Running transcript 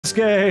this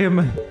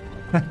game.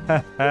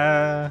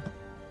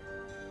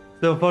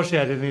 So unfortunately,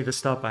 I didn't need to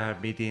stop. I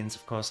had meetings,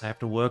 of course. I have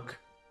to work.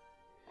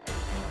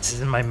 This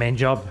isn't my main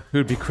job. Who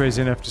would be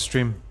crazy enough to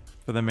stream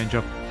for their main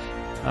job?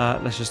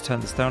 Let's just turn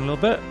this down a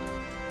little bit.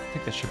 I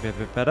think that should be a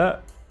bit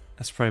better.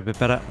 That's probably a bit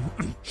better.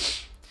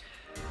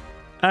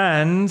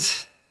 And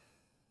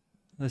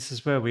this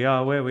is where we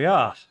are. Well,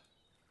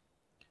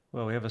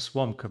 we have a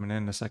swarm coming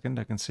in a second,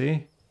 I can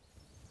see.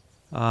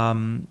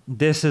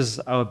 This is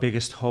our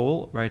biggest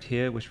hole right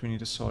here, which we need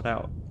to sort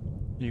out.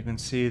 You can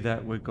see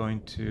that we're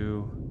going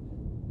to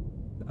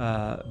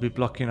be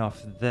blocking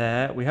off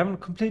there. We haven't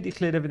completely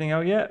cleared everything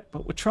out yet,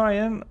 but we're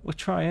trying.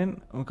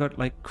 We've got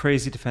like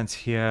crazy defense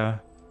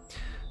here.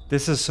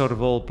 This is sort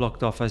of all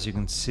blocked off, as you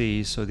can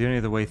see, so the only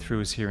other way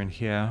through is here and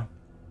here.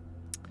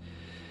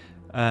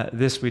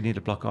 This we need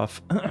to block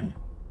off.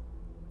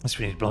 This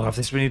we need to block off.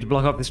 This we need to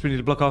block off. This we need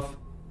to block off.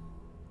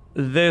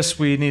 This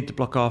we need to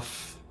block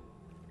off.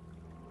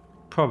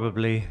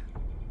 Probably.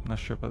 I'm not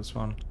sure about this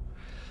one.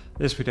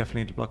 This we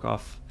definitely need to block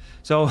off.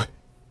 So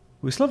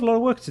we still have a lot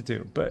of work to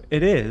do, but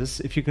it is,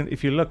 if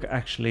you look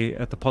actually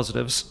at the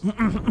positives,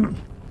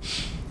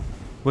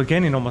 we're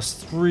gaining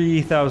almost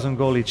 3,000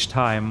 gold each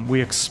time.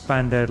 We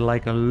expanded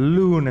like a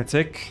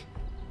lunatic.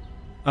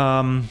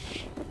 And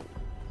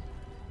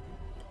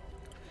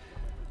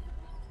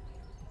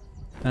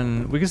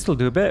we can still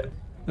do a bit.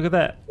 Look at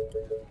that.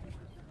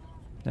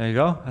 There you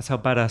go. That's how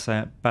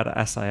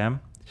badass I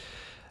am.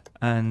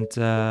 And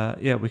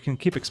yeah, we can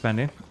keep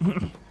expanding.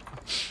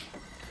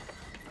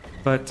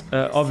 But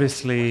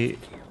obviously,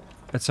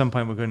 at some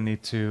point we're going to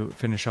need to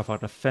finish off our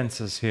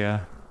defenses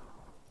here.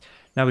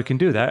 Now we can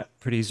do that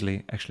pretty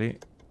easily, actually.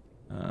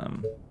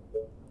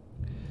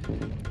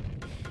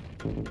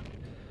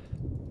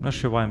 Not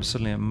sure why I'm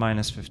suddenly at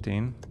minus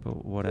 15,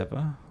 but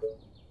whatever.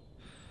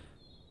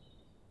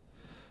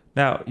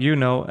 Now, you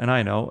know, and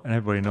I know, and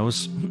everybody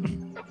knows,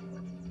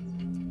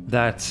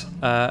 that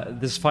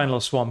this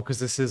final swarm, because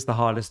this is the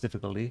hardest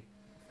difficulty.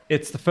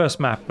 It's the first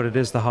map, but it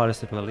is the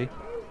hardest difficulty.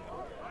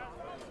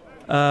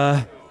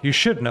 You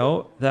should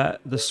know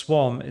that the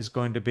swarm is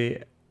going to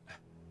be,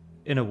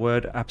 in a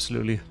word,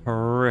 absolutely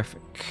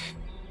horrific.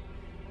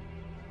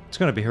 It's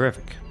going to be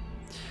horrific.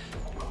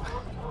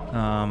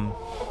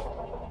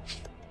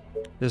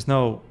 There's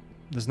no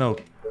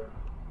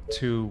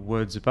two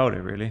words about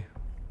it, really.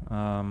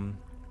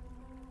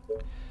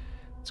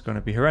 It's going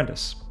to be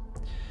horrendous.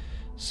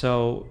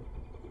 So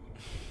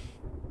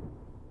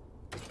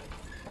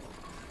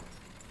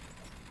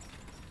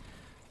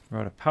we're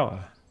out of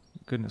power.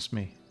 Goodness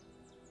me.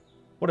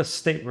 What a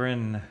state we're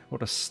in.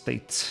 What a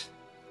state.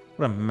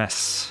 What a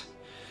mess.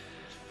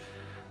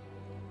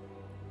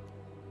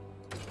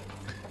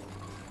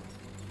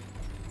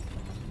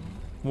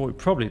 What we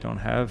probably don't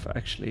have,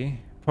 actually,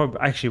 what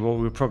we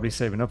were probably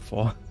saving up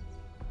for,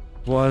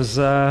 was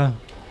not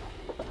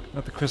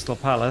the Crystal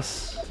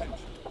Palace,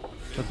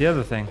 but the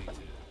other thing,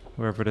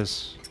 wherever it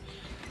is.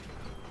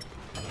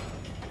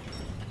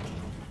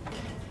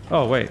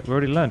 Oh wait, we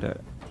already learned it.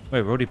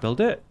 Wait, we already built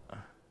it?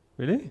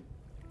 Really?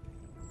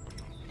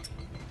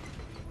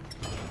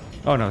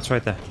 Oh no, it's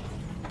right there.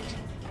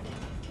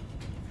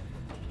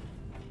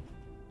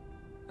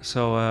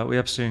 So we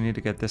absolutely need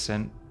to get this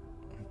in.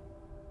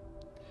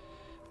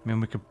 I mean,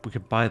 we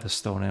could buy the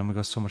stone and we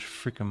got so much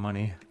freaking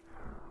money.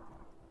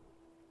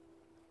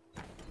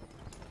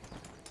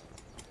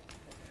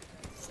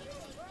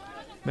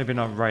 Maybe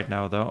not right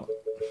now though,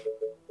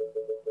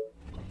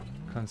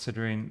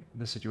 considering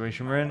the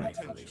situation we're in.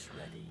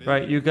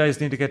 Right, you guys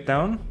need to get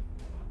down.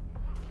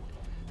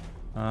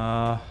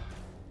 I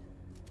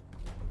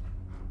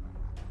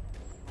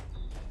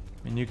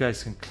mean, you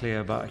guys can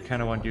clear, but I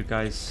kind of want you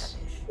guys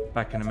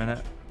back in a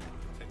minute.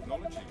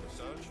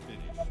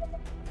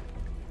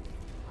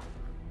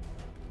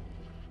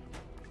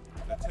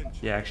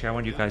 Yeah, actually, I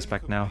want you guys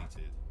back now.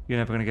 You're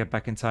never going to get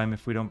back in time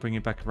if we don't bring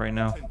you back right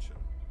now.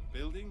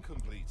 Building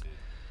completed.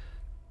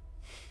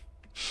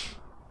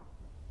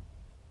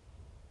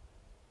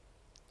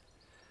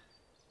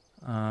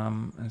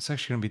 And it's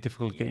actually going to be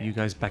difficult to get you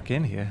guys back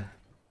in here.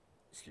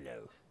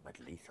 Slow but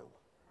lethal.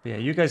 But yeah,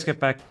 you guys get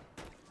back.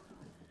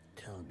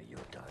 Tell me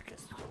your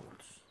darkest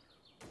thoughts.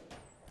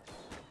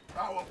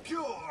 Our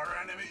pure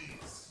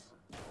enemies.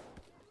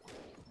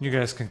 You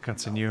guys can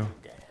continue.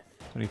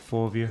 Only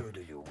 4 of you. Who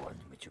do you want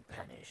me to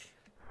punish?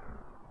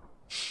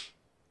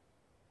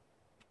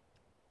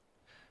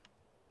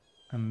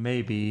 And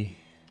maybe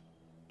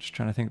just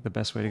trying to think the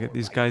best way to get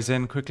these guys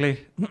in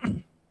quickly.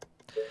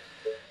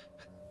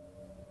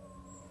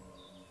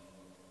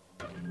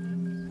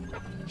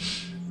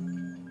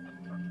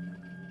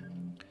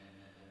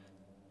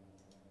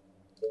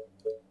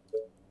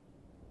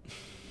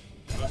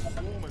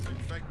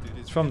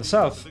 It's from the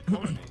south.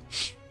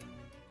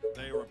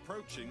 They are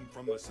approaching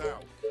from the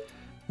south.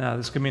 Now,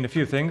 this could mean a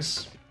few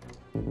things.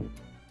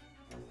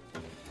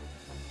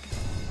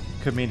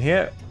 Could mean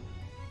here.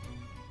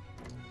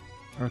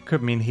 Or it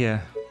could mean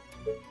here.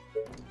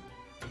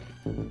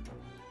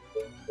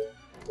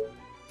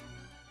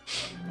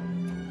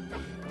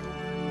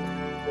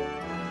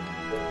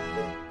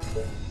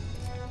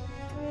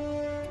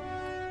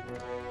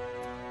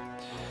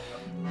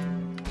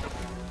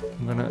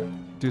 I'm gonna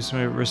do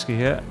something risky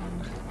here.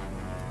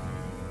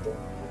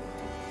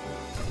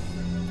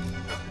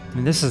 I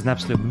mean, this is an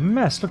absolute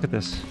mess. Look at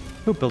this.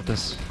 Who built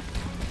this?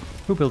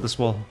 Who built this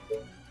wall?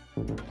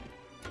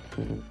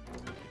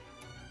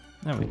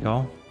 There we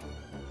go.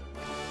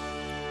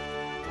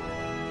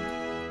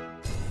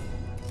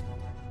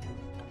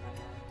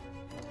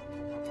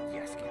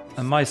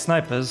 And my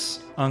snipers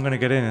aren't gonna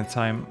get in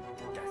time.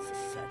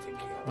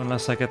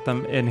 Unless I get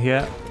them in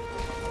here.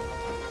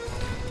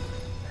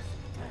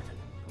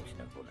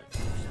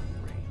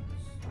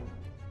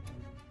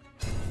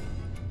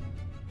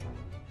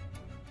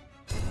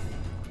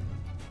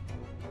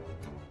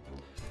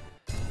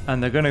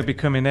 And they're going to be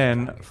coming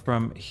in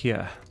from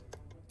here.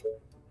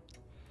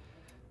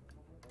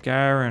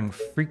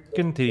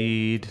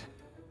 Guaranteed.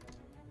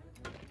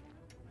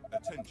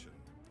 Attention.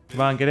 Come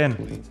on, get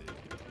in.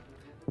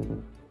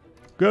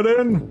 Get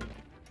in!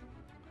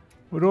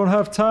 We don't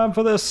have time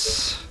for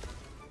this.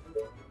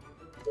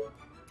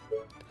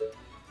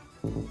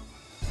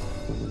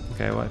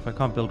 Okay, well, if I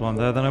can't build one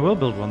there, then I will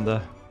build one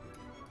there.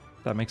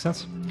 That makes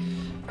sense.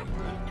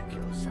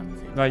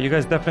 Right, you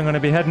guys definitely going to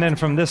be heading in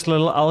from this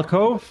little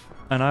alcove.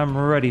 And I'm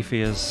ready for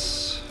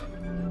yous.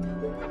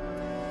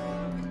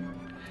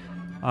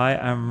 I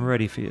am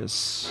ready for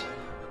yous.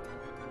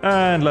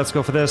 And let's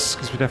go for this,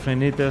 because we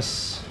definitely need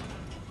this.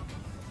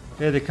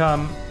 Here they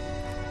come.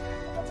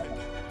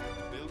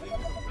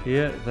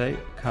 Here they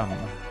come.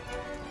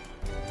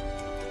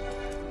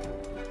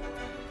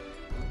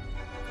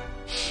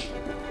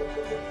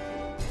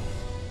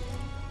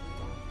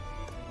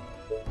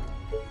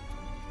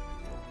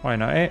 Why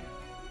not, eh?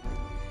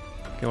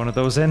 Get one of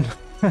those in.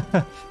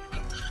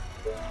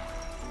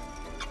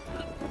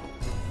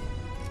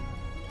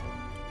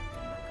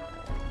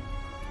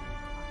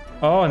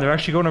 Oh, and they're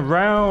actually going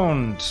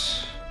around.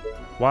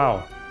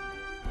 Wow.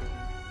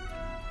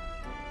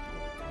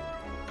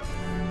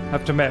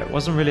 Have to admit,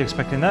 wasn't really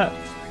expecting that.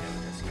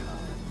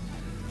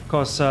 Of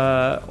course,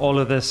 all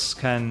of this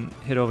can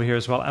hit over here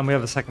as well, and we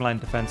have the second line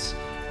defense.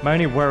 My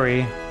only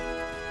worry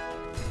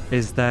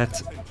is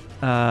that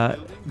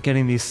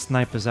getting these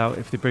snipers out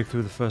if they break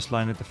through the first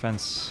line of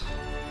defense.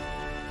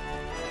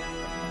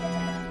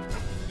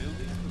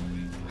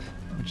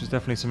 Which is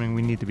definitely something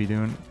we need to be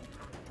doing.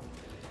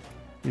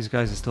 These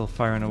guys are still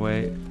firing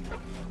away.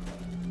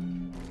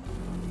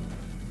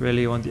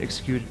 Really want the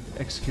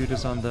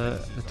executors on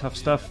the tough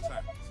stuff.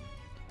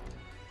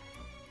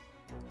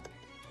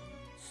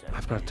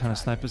 I've got a ton of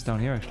snipers down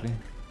here actually.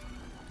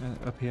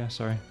 Up here,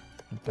 sorry.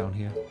 Down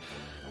here.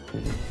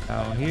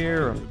 Down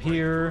here, up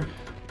here.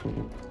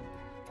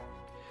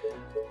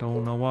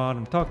 Don't know what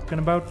I'm talking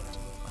about.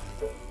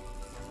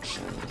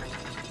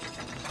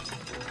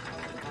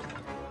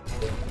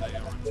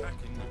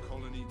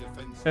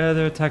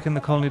 They're attacking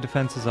the colony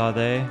defenses, are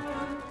they?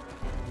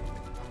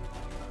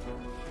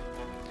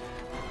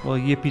 Well,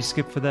 yippee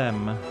skip for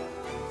them.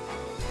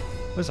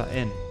 Where's that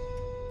inn?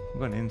 I'm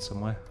going in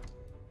somewhere.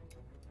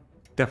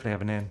 Definitely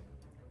have an inn.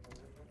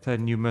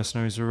 10 new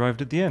mercenaries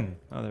arrived at the inn.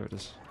 Oh, there it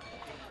is.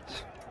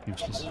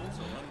 Useless.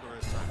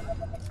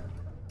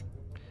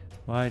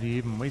 Why do you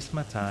even waste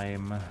my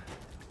time?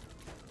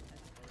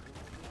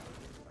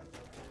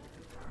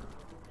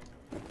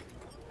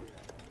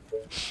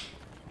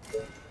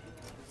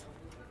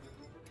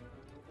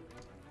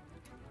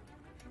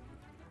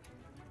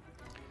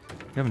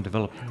 We haven't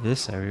developed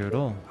this area at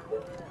all.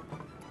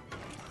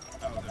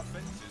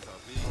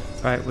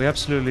 Right, we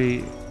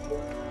absolutely...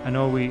 I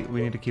know we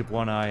need to keep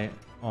one eye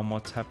on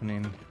what's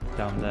happening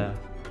down there.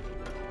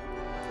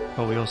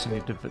 But we also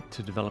need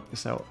to develop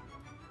this out.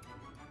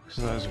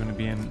 So that was going to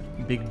be in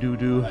big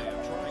doo-doo.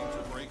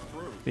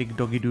 Big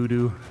doggy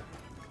doo-doo.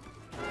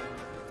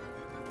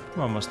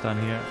 We're almost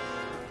done here.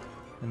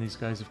 And these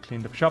guys have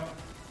cleaned up shop.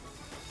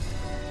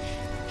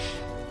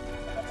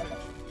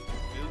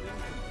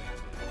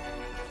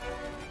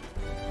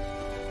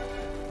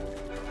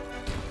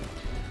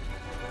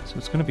 So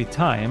it's going to be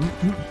time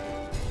to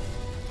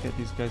get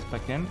these guys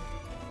back in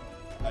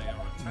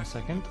a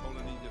second.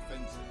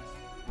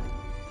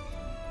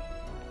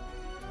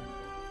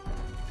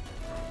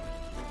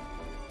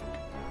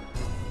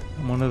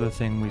 And one other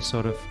thing we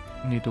sort of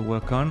need to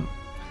work on,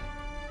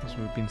 because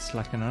we've been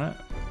slacking on it.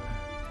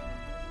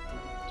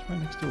 It's right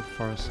next to a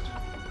forest,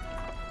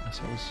 I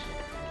suppose.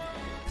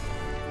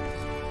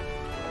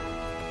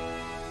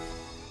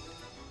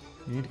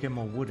 You need to get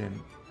more wood in.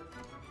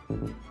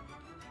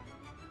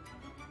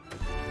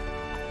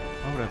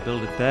 Why would I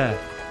build it there?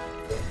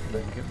 And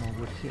then get more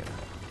wood here.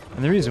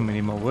 And the reason we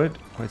need more wood,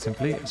 quite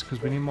simply, is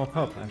because we need more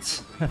power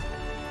plants.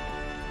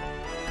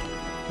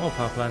 More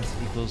power plants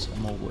equals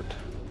more wood.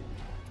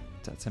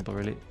 It's that simple,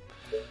 really.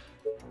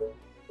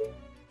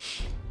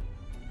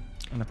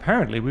 And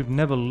apparently we've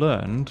never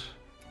learned...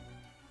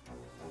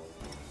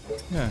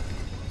 Yeah.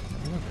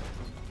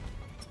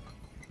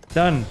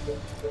 Done!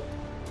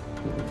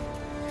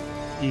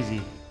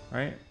 Easy,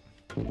 right?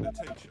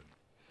 Attention.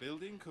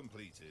 Building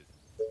completed.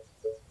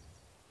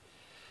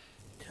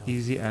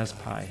 Easy as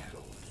pie.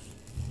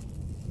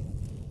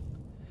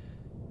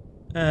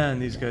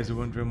 And these guys are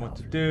wondering what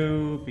to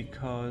do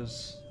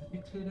because... Have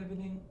you cleared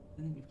everything?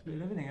 I think you've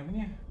cleared everything, haven't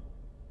you?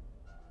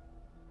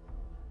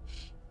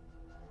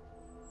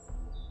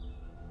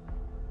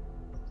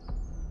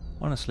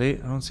 Honestly,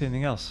 I don't see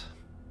anything else.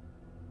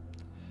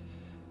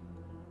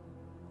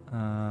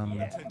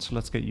 So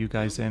let's get you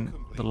guys in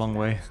the long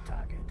way.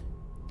 Target.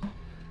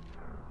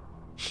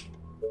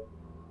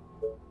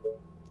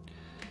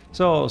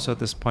 So at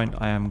this point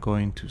I am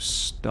going to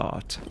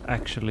start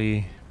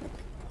actually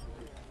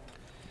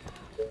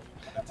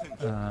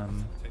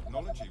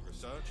Technology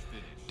research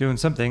finished. doing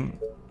something.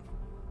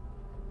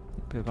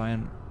 Bit of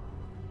iron.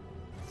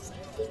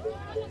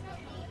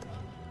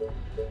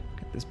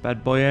 Get this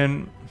bad boy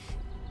in.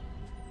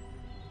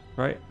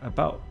 Right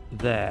about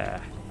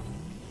there.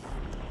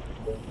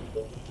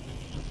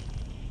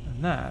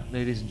 And that,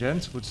 ladies and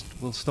gents,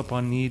 will stop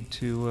our need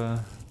to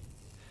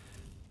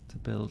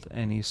build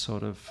any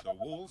sort of The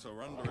walls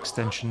are under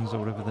extensions or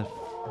whatever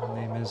the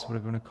name is,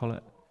 whatever you want to call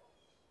it.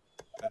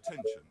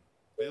 attention.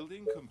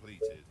 Building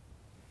completed.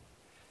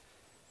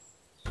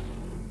 Our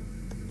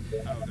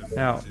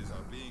Now, defenses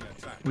are being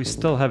attacked. we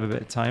still have a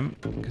bit of time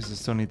because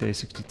it's only day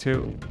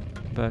 62,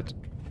 but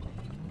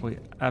we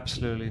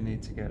absolutely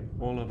need to get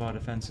all of our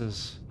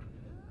defenses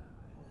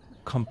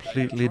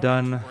completely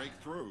Trying to done. break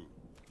through.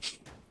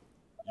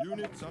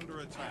 Units under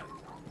attack.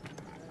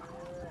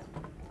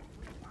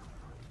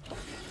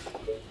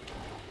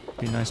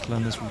 Be nice to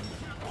learn this one.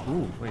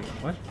 Ooh, wait,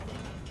 what?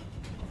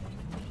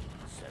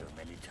 So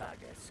many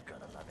targets,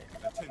 gotta love it.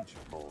 Attention.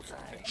 Bullseye.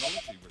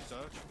 Technology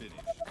research finished.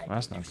 Well,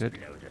 that's not good.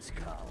 Explode a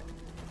skull.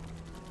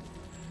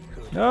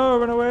 No,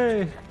 run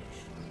away!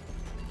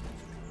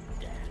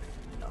 Death,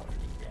 lovely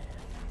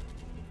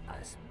death.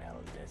 I smell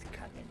death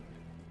coming.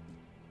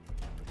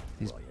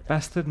 These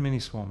bastard mini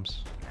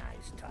swarms.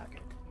 Nice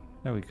target.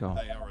 There we go.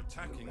 They are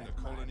attacking the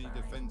colony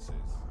defenses.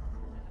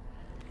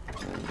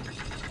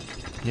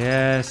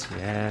 Yes,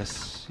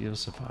 yes, you'll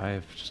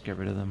survive. Just get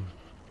rid of them.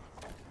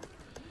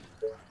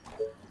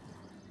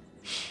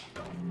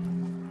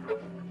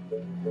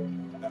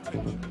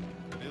 Attention.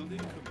 Building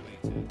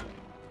completed.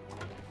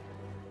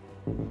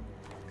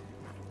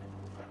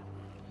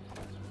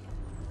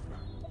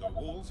 The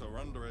walls are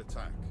under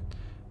attack.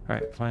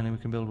 Alright, finally we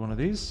can build one of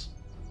these.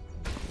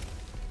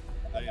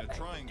 They are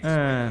trying to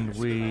And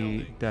spread we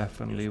buildings.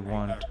 definitely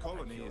want Our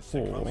colony is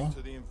succumbing four.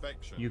 to the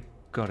infection. You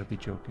gotta be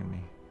joking me.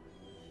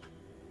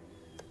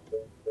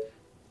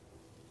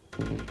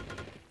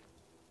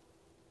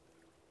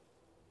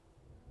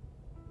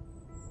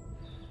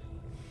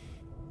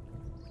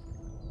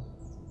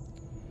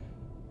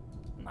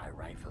 My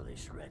rifle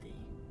is ready.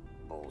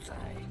 Bullseye.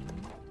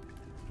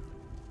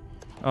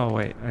 Oh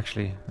wait,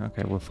 actually,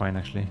 okay, we're fine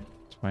actually.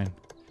 It's fine.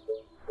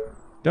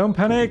 Don't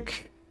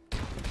panic!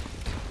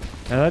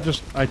 And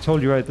I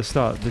told you right at the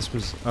start, this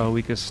was our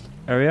weakest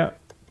area.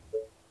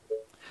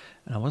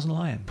 And I wasn't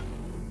lying.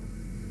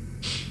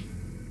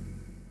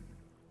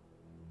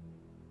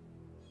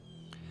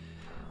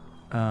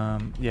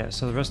 Yeah,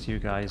 so the rest of you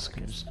guys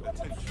can just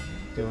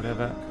do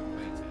whatever.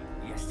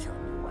 Yes, tell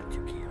me what to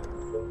kill.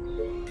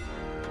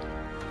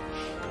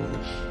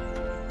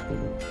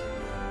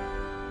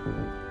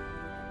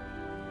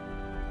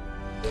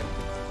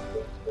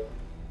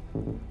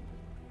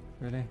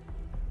 Really?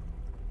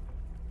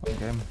 One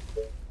game.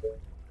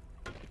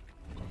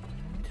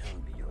 Tell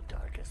me your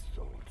darkest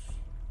thoughts.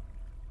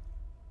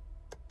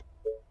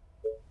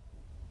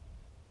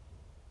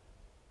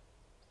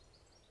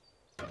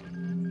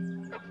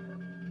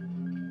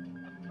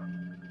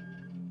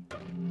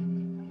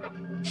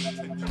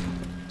 Attention.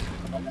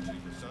 Technology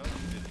research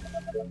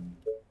finished.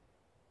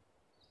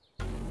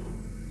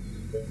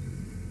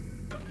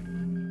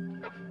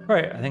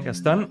 Right, I think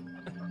that's done.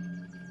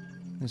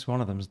 At least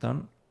one of them's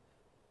done.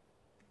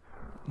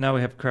 Now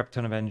we have a crap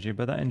ton of energy,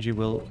 but that energy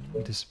will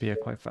disappear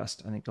quite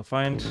fast. I think you'll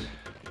find.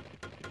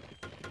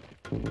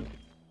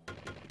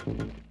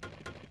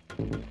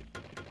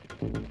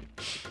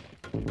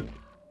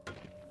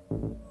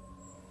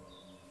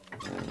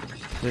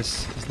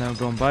 This is now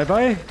going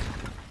bye-bye.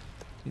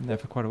 Been there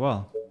for quite a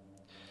while.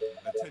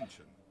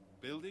 Attention.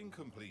 Building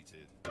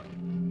completed.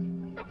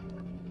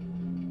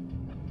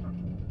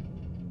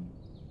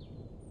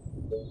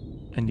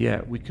 And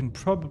yeah, we can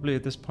probably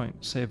at this point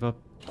save up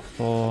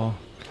for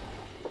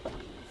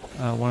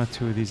one or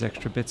two of these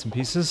extra bits and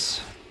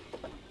pieces.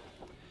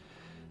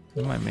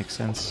 It might make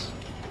sense,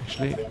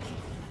 actually. Building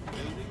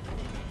completed.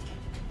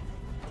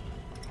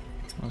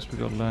 What else we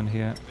got to learn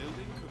here?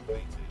 Building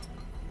completed.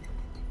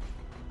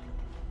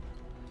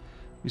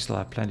 We still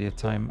have plenty of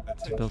time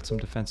to build some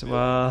defense. Building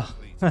Well,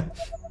 completed.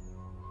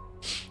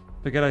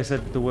 forget I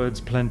said the words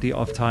plenty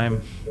of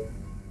time.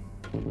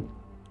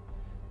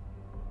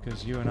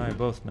 Because you and I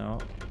both know,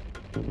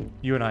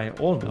 you and I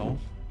all know,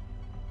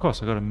 of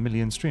course I got a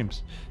million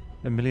streams,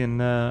 a million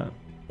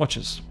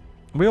watches.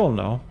 We all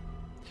know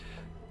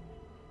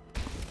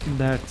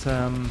that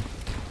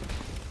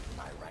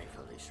My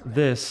rifle is ready.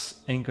 this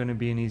ain't going to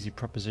be an easy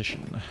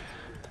proposition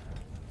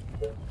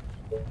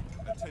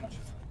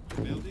Attention.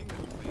 Building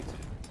completed.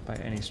 by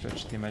any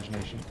stretch of the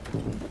imagination.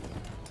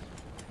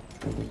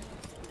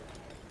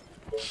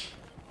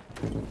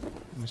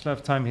 We still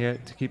have time here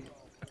to keep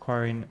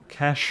acquiring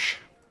cash.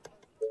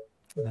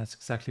 And that's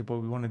exactly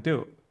what we want to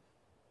do.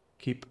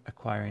 Keep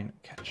acquiring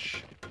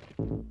cash.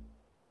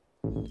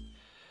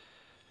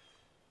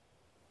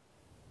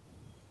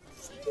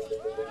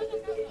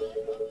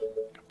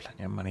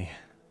 Plenty of money.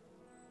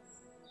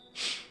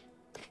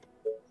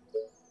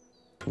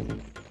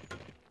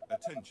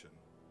 Attention.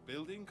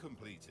 Building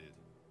completed.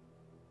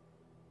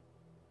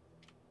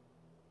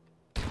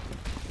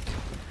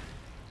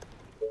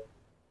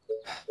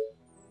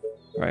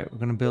 Right, we're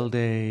gonna build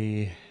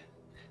a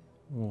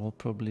wall,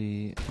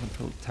 probably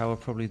build a tower,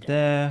 probably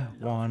there.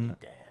 1,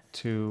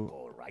 2,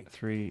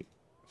 3,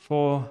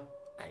 4,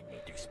 I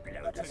need to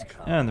explode this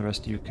car. and the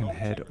rest of you can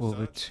head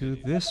over to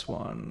this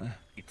one.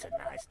 It's a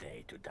nice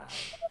day to die.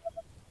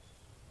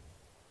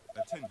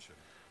 Attention.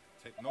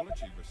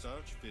 Technology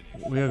research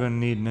finished. We are gonna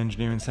need an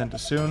engineering center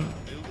soon.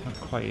 Not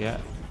quite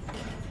yet.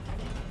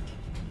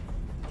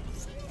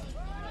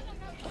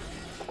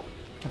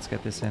 Let's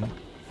get this in.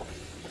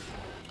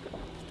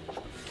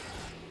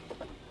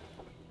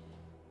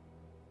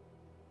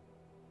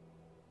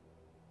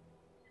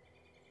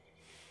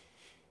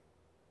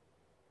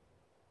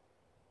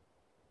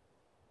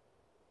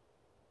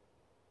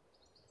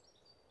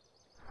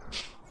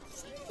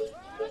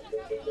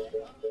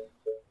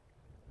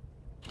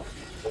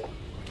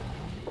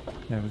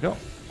 There we go.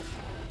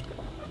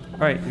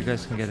 Alright, you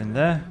guys can get in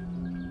there.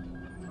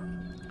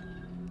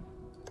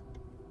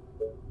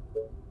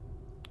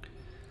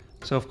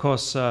 So of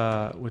course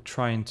we're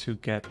trying to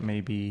get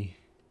maybe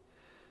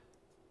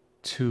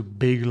 2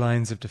 big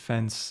lines of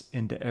defense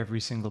into every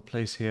single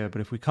place here,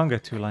 but if we can't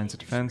get 2 lines of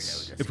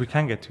defense, if we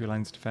can get 2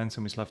 lines of defense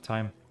and we still have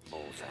time,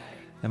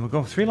 then we'll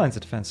go 3 lines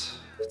of defense.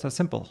 It's that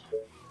simple.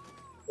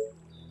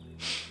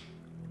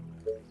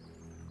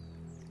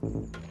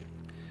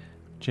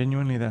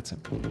 Genuinely that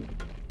simple.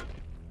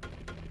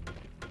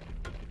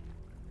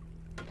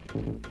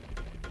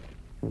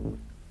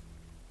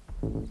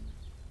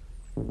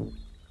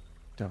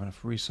 Don't have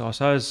enough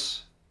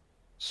resources.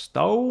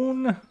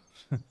 Stone?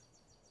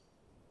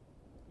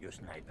 Your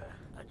sniper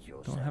at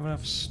your Don't have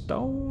enough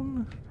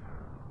stone?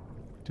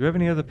 Do we have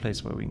any other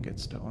place where we can get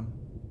stone?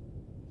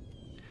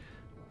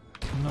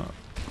 Not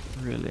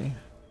really.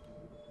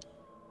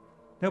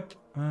 Nope.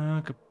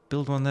 I could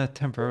build one there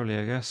temporarily,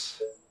 I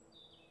guess.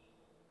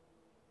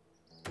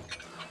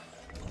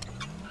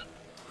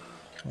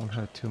 Won't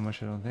hurt too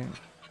much, I don't think.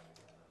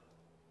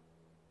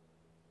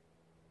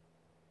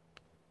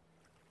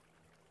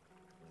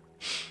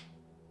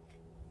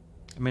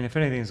 I mean, if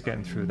anything's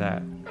getting through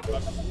that.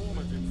 A swarm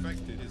of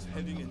infected is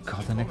heading into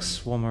God, the next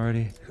swarm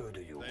already. Who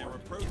do you They are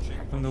want?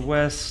 approaching From the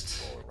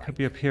west. Could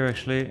be up here,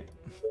 actually.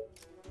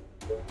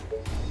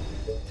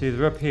 It's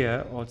either up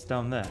here or it's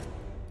down there.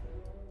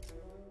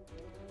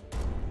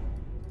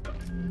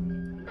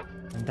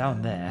 And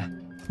down there.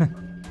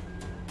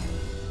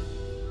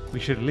 We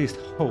should at least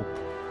hope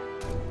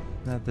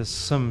that there's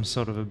some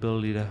sort of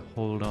ability to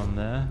hold on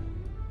there.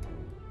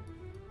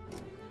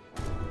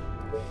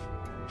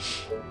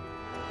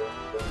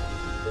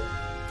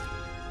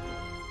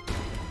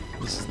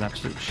 This is an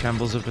absolute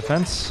shambles of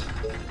defense.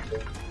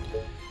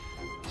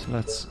 So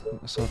let's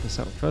sort this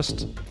out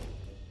first.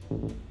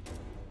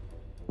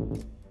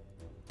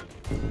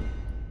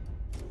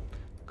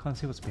 Can't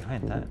see what's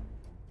behind that.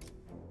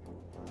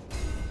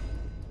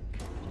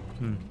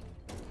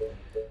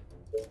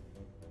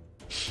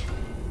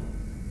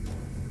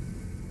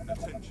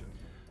 attention.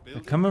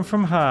 They're coming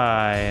from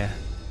high.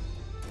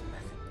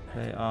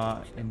 They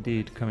are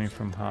indeed coming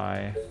from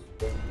high.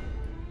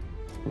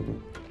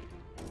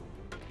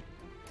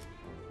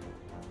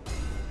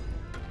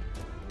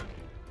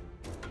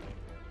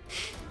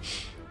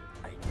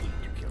 I need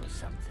to kill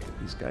something.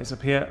 These guys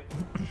up here.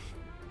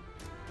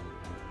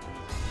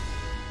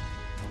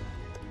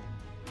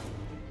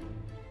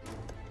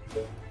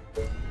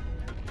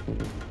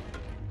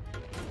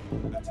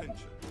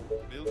 Attention.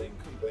 Building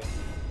complete.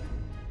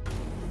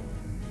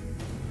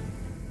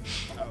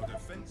 Our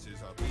defenses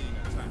are being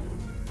attacked.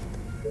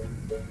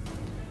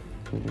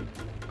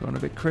 Going a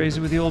bit crazy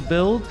with the old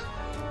build.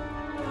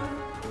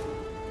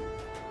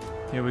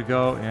 Here we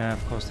go. Yeah,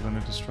 of course they're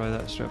going to destroy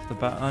that straight off the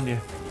bat, aren't you?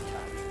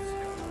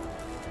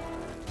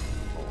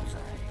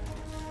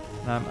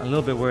 I'm a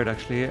little bit worried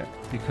actually,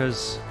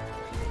 because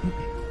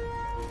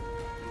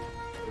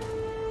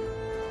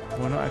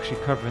we're not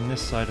actually covering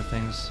this side of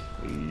things.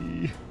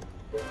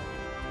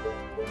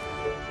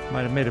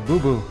 Might have made a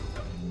boo-boo.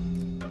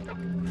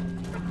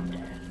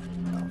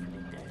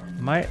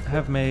 Might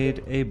have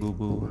made a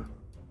boo-boo.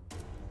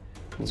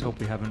 Let's hope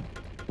we haven't.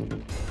 So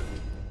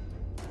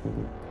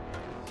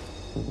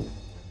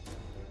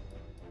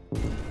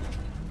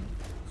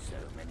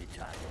many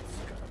targets,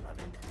 gotta love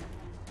it.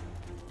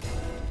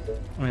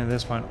 I mean, at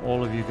this point,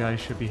 all of you guys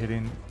should be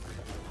hitting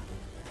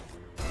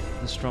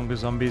the stronger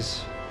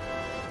zombies.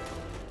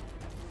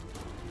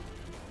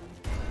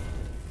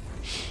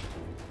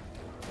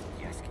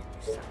 Yes, give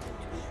me something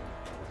to shoot.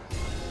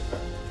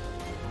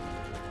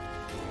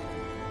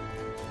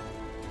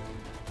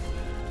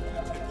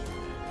 Attention.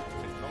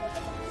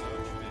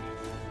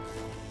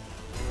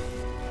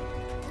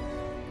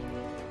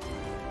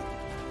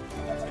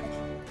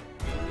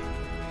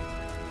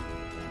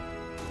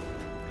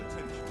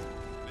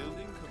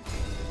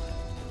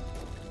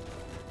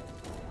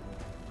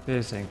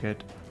 This ain't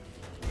good.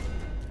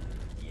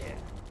 Yeah.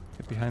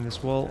 Get behind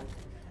this wall.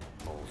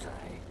 Bullseye.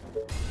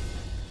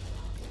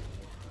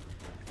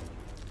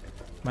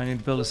 Might need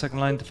to build a second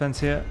line defense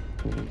here.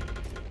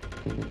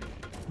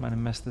 Might have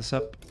messed this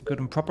up good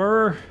and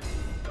proper.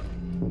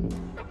 I need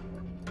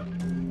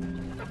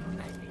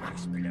to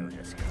explode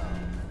this car.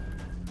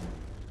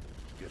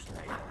 Your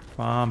sniper.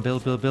 Come on,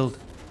 build, build, build.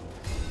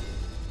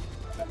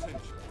 Attention.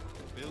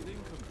 Building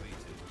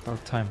completed.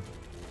 About time.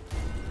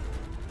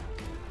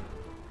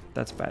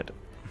 That's bad.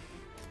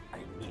 I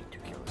need to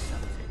kill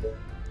something.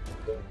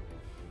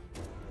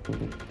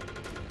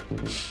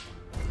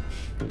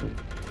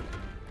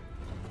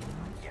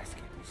 Yes,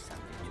 give me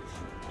something to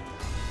shoot.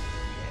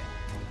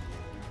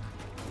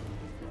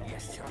 Yeah.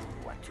 Yes, tell me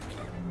what to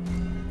kill.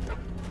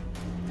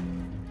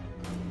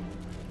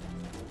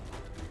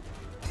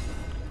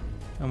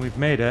 And we've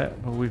made it,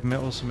 but we've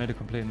also made a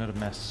complete another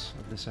mess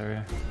of this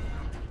area.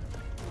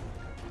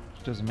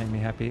 Which doesn't make me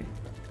happy.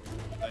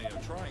 They are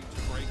trying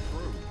to break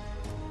through.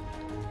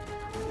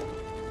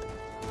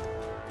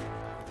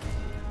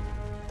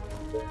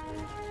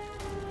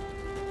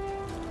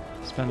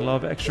 Spend a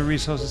lot of extra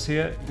resources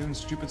here doing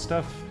stupid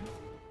stuff.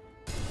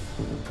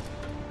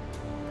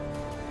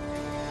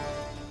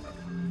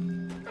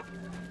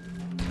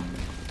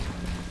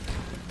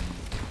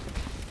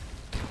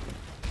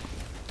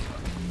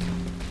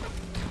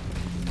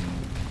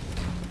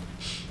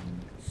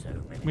 So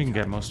many We can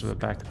get most of it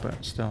back,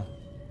 but still,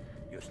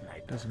 Your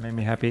sniper. doesn't make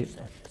me happy.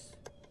 Surface.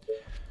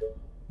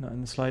 Not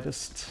in the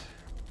slightest.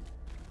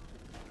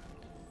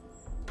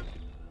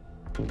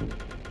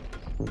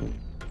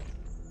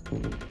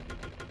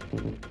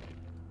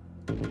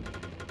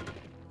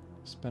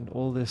 Spend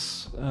all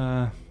this. Tell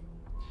me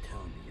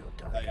your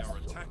They darkest are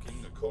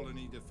attacking the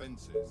colony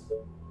defenses.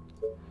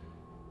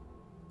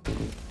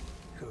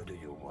 Who do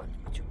you want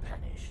me to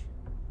punish?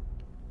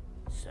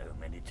 So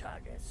many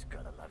targets,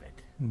 gotta love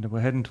it. And we're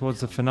heading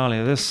towards the finale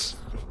of this.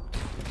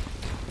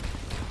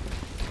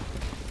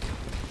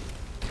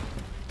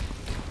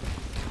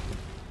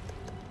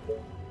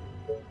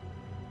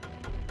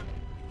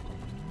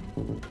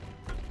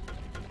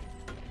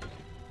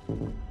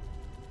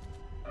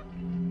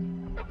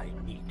 I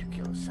need to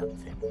kill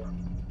something.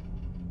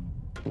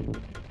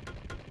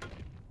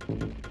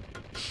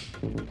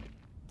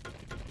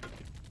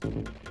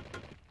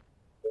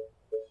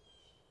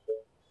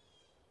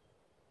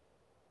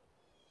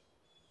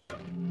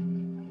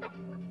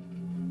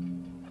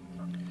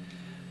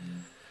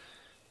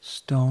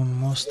 Stone,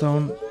 more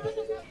stone.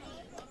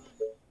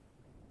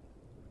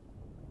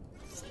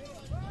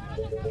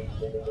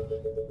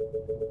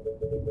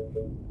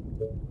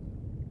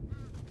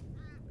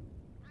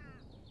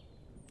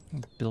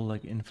 Build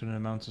like infinite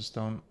amounts of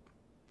stone.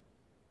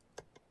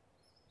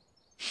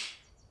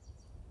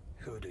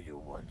 Who do you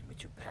want me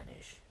to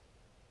punish?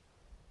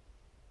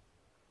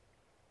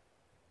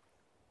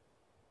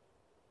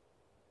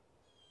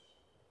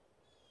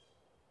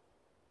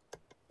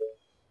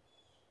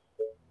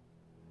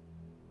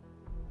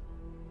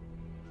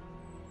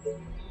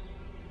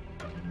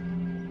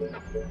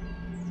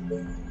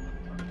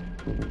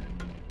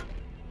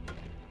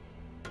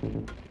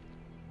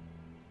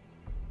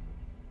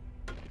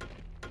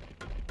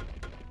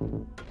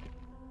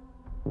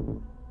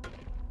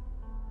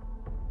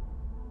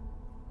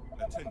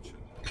 Attention.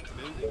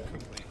 Building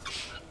completed.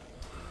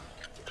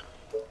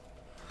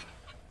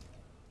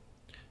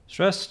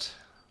 Stressed?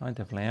 I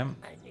definitely am.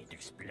 I need to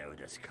explode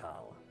this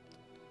cow.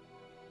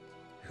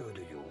 Who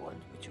do you want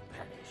me to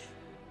punish?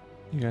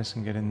 You guys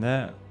can get in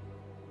there.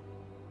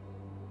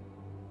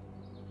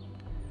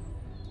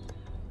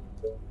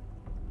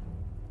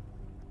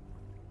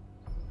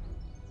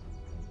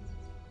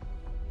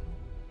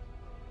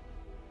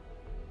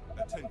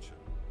 Attention.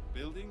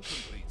 Building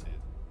completed.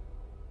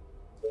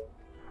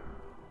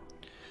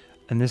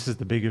 And this is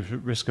the biggest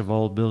risk of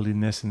all,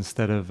 building this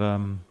instead of...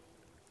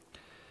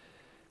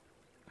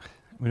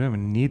 we don't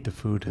even need the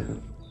food. Tell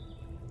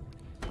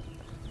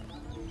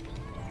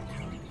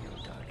me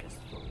your darkest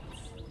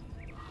thoughts.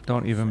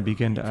 Don't even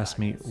begin to ask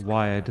me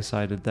why I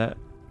decided that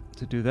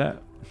to do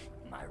that.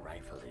 My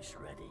rifle is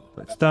ready.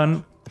 But it's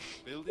done.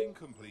 Building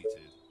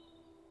completed.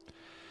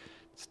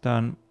 It's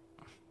done.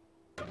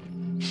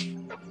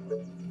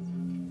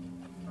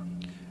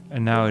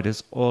 And now it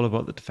is all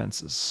about the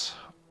defenses.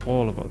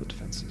 All about the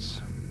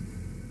defenses.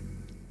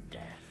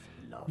 Death,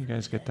 love, You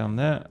guys get down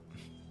there.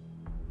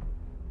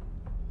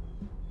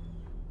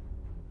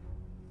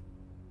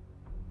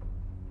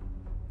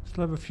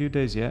 Still have a few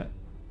days yet.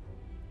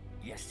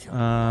 yes, tell me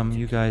what to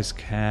You kill. guys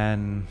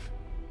can...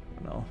 I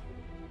don't know.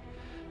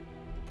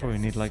 Probably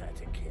That's need a like sight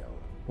to kill.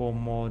 4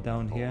 more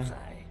down here. Bullseye.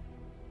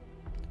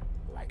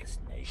 Like a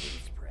snake in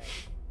its prey.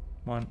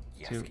 1,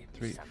 Yes, 2, give me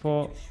 3, something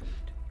 4. to shoot.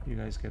 You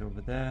guys get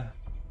over there.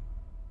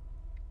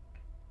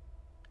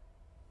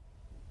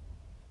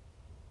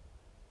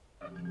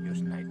 Your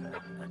sniper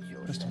at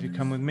your Rest of you service.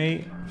 come with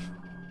me.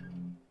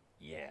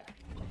 Yeah.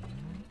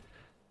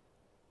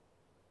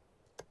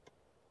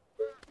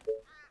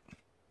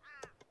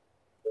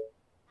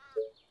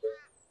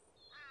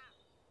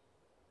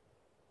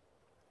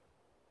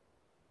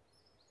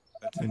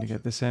 Need to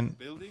get this in.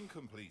 Building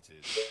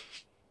completed.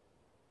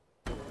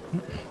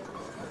 Attention.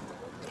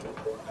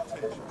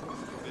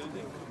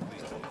 Building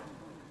completed.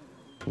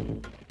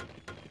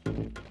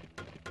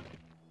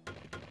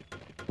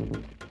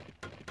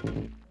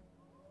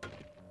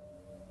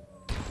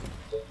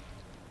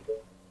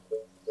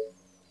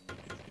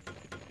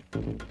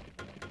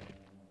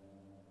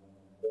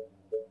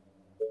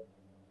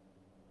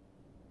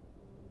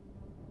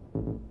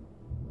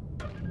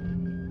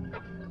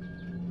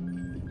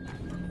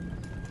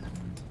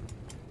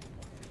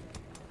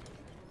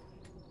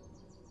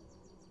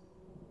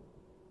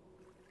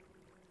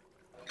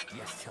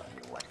 Just tell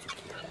me what to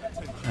kill.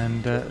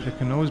 And there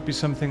can always be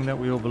something that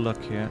we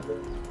overlook here.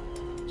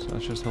 So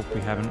let's just hope we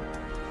haven't.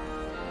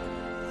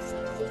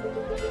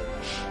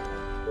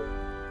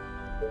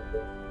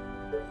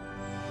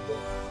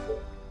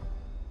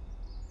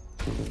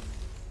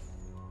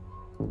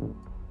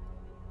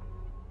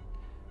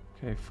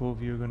 Okay, 4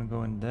 of you are going to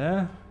go in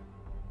there.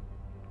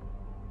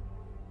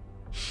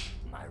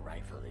 My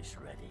rifle is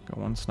ready. Got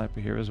one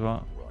sniper here as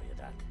well. Roger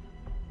that.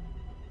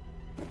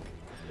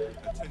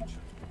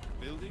 Attention.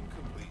 Building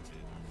completed.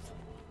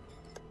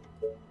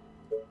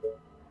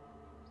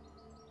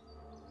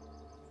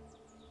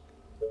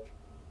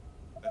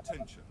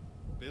 Attention.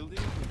 Building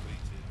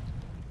completed.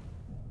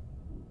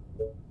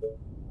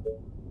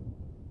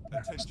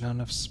 There's Attention. not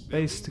enough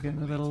space to get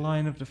another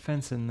line of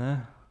defense in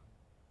there.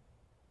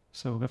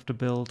 So we'll have to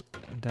build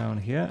down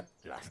here.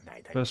 Last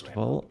night I First of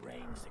dreamt all,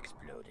 brains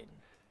exploding.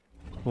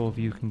 4 of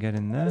you can get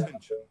in there.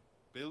 Attention.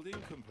 Building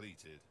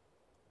completed.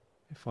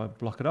 If I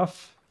block it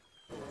off.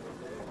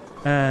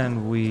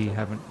 And we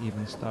haven't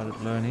even started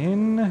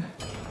learning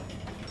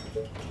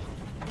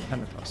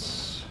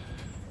Thanatos,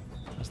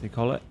 as they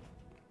call it.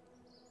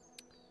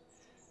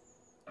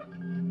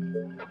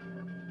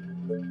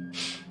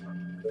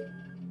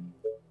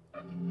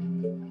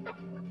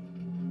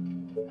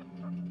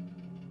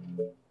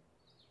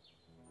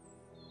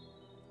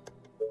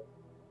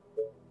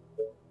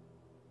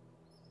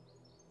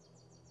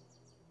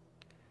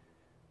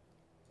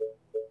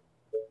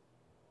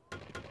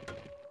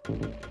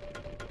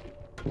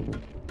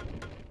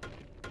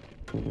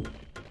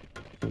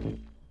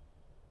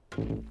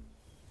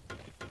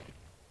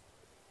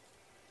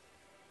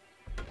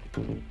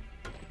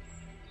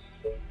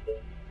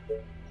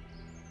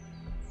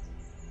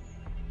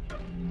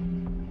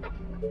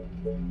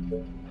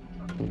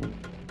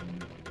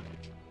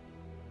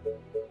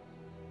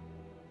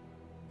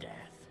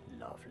 Death,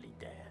 lovely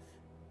death.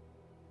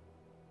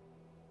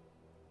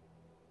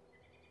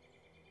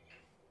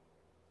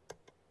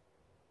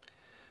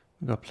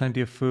 We've got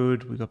plenty of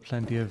food, we've got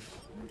plenty of...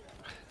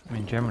 I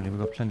mean, generally, we've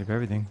got plenty of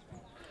everything.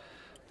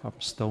 Apart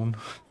from stone.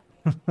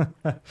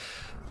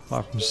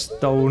 Apart from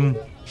stone.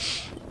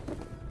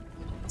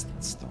 What's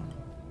that stone?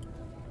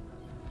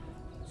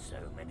 So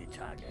many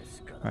targets.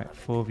 Gonna Right, love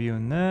 4 of you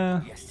in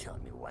there. it. Just tell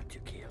me what to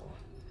kill.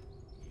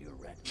 You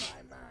read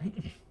my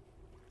mind.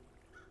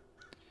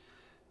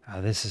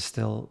 Ah, this is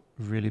still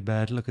really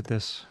bad. Look at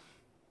this.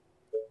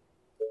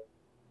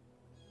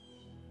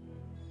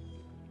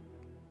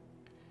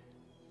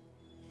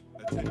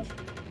 Attention.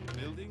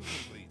 Building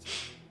completed.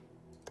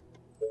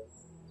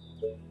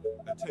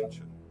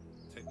 Attention.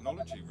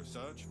 Technology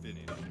research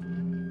finished.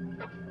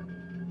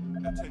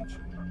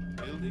 Attention.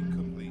 Building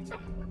completed.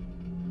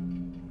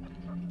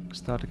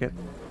 Start to get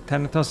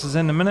Thanatoses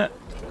in a minute.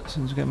 As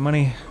soon as we get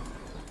money.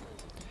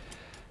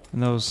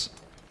 And those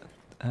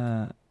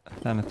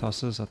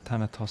Thanatoses or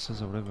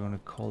Thanatoses or whatever you want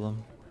to call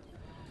them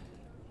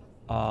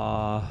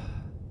are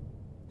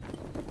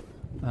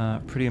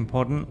pretty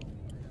important.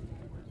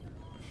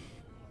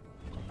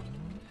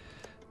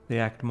 They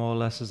act more or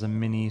less as a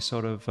mini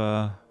sort of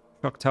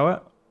shock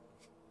tower.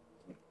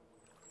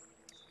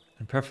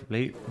 And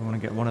preferably, we want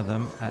to get one of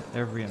them at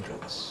every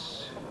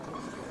entrance.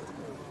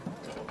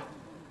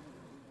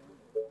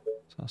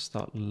 So I'll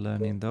start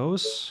learning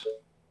those.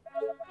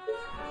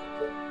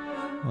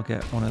 We'll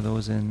get one of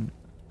those in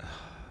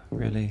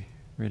really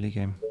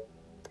game.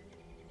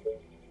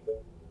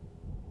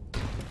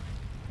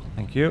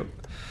 Thank you.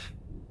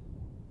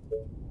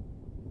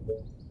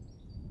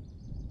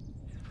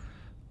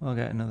 We'll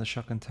get another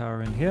shotgun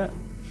tower in here.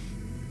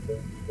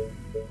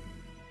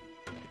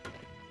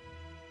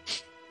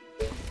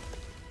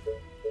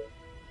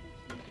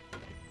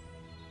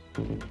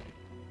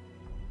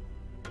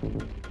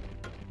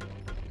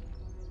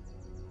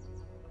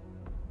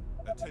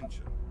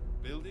 Attention.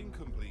 Building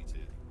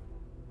completed.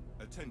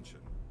 Attention.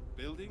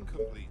 Building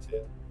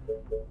completed.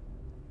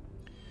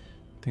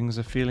 Things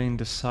are feeling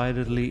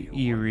decidedly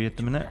eerie at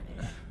the minute.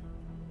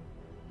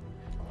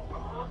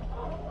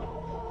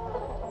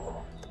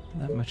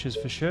 That much is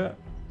for sure.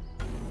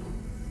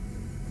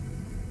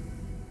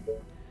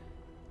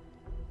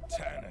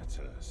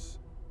 Thanatos.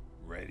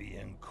 Ready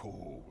and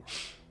cool.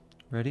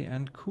 Ready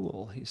and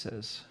cool, he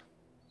says.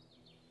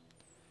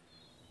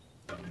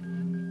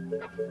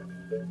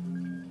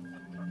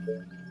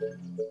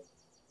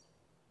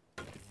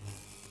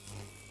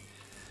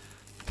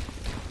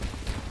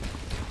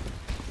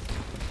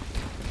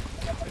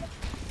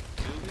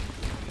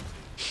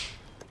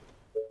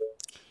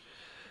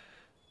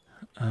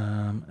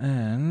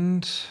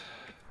 And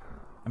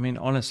I mean,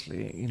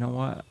 honestly, you know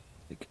what?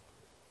 Like,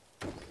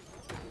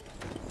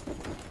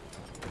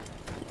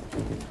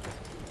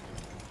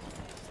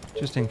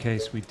 just in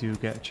case we do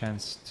get a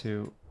chance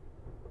to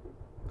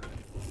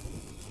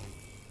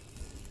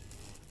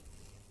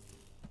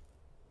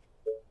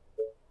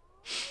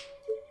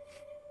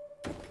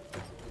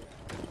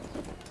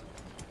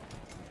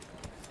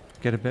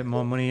get a bit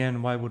more money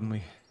in, why wouldn't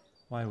we?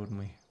 Why wouldn't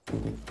we?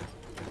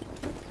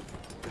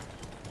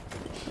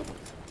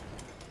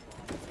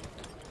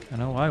 I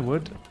know I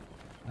would.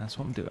 That's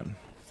what I'm doing.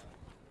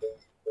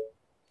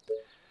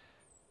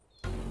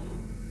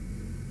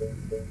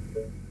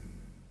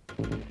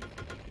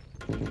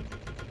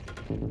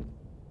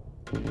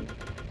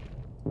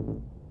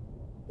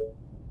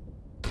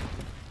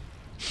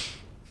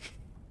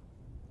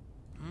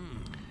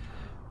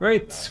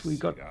 Right, we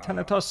got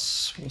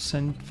Thanatos. We'll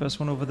send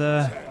first one over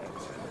there.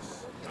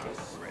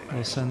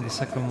 We'll send the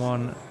second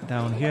one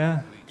down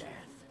here.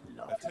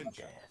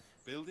 Attention.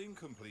 Building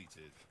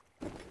completed.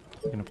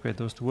 We can upgrade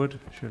those to wood,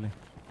 surely.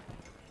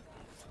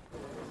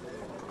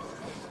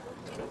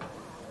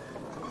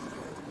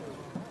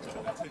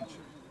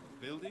 Attention.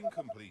 Building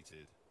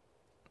completed.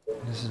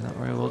 This is not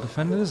very well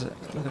defended, is it?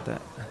 Look at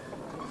that.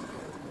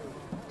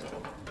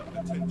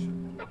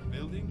 Attention.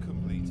 Building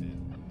completed.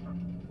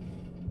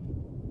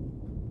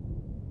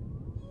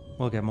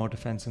 We'll get more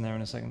defense in there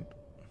in a second.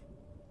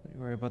 Don't you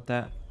worry about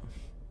that.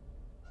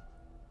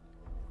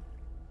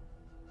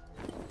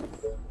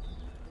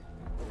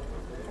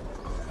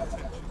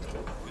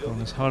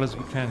 Going as hard as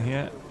we can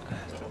here.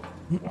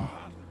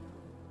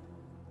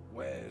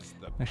 Where's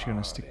the Actually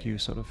going to stick you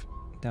sort of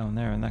down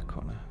there in that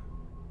corner.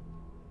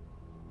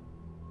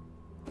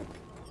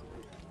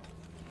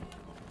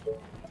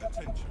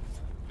 Attention.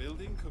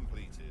 Building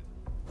completed.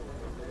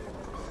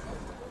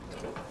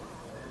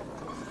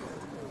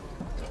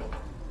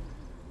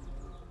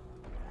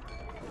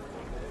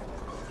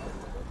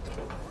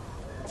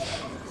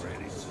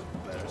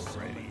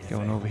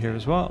 Going over here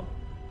as well.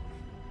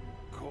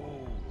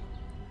 Cool.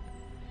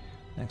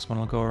 Next one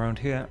will go around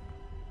here.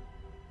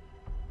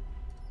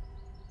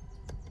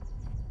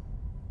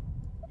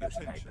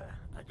 Attention.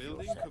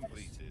 Building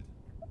completed.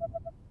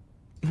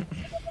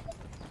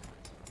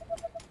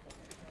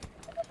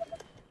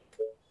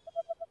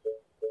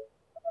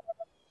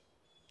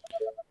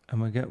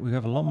 And we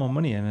have a lot more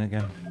money in it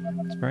again.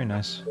 It's very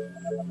nice.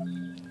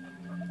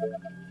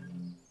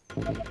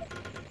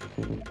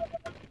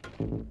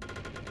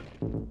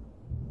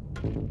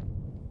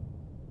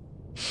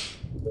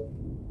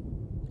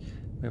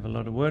 We have a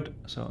lot of wood,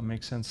 so it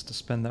makes sense to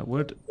spend that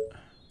wood.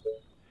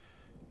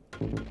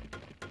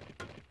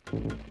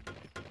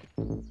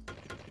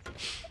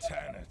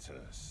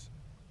 Thanatos.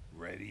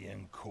 Ready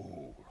and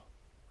cool.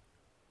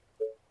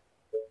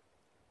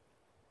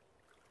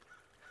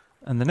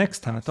 And the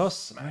next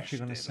Thanatos, I'm actually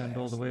going to send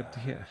all the way up to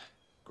here.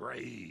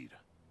 Great.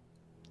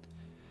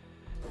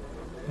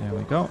 There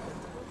we go.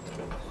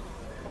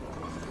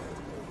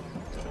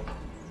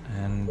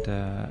 And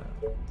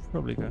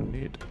probably going to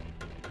need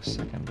a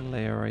second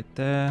layer right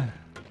there.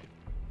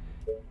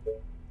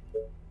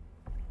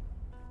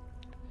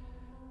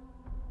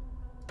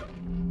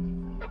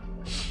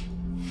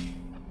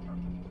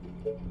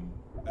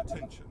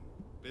 Attention.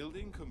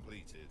 Building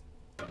completed.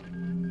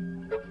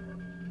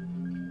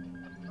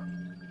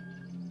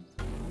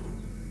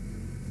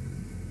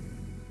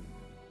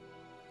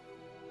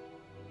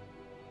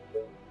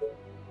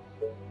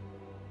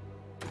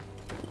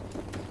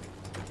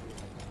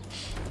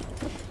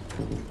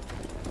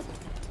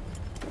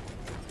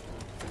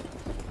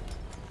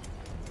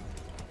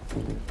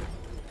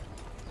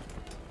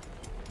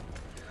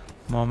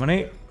 More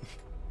money.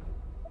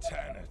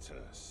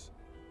 Thanatos.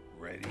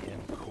 Ready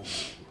and cool.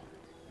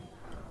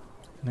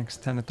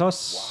 Next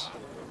Thanatos.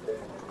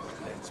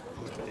 Let's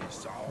put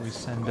this on. We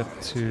send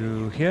up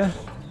to here.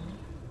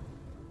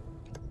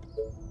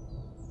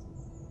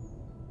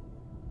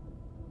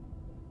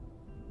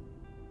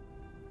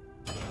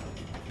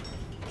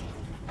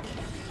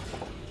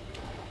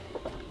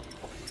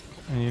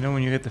 And you know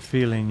when you get the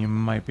feeling you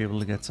might be able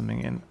to get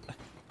something in.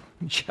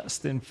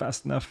 Just in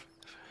fast enough.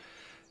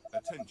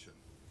 Attention.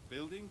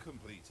 Building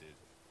completed.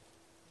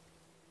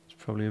 It's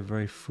probably a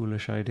very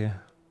foolish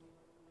idea.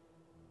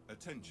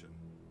 Attention.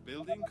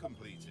 Building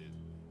completed.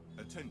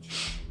 Attention.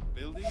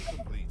 Building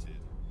completed.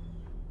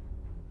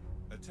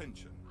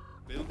 Attention.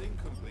 Building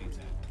completed.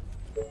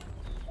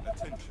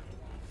 Attention.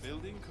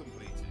 Building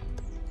completed.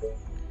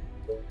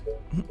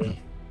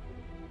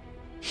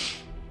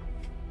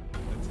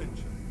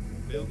 Attention.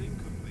 Building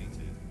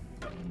completed.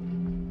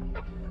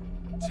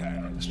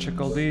 Let's check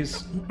all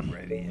these.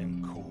 Ready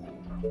and cool.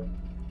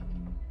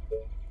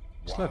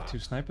 Still have two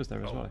snipers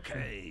there as well, actually.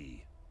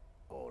 Okay.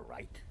 All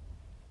right.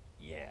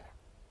 Yeah.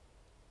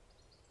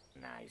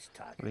 Nice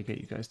target. Probably get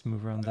you guys to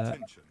move around there.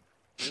 Attention.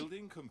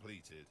 Building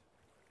completed.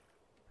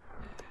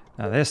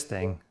 Now this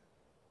thing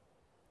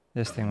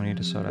we need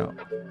to sort out.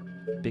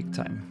 Big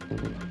time.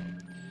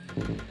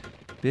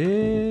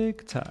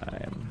 Big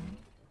time.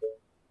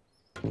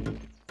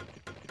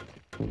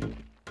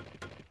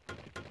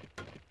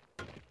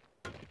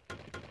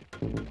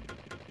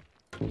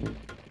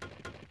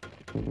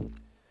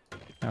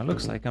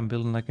 looks like I'm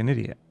building like an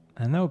idiot.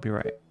 And that would be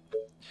right.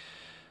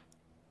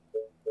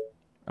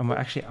 And we're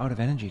actually out of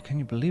energy. Can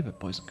you believe it,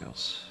 boys and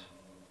girls?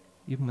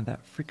 Even with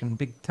that freaking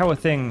big tower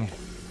thing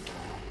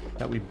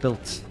that we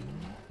built.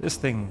 This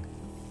thing.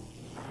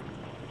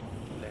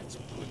 Let's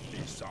put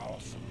this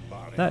awesome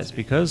body. That is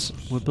because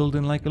we're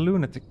building like a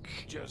lunatic.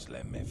 Just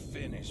let me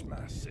finish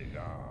my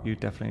cigar. You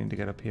definitely need to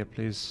get up here,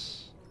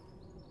 please.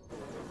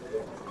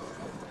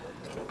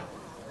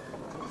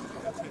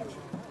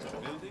 Attention.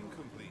 Building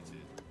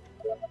completed.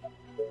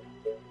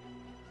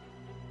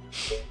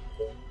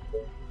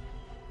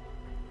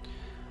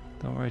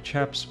 Don't worry,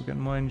 chaps. We're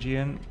getting more energy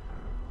in.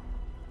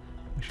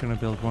 I'm just going to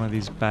build one of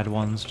these bad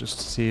ones just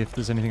to see if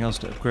there's anything else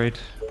to upgrade.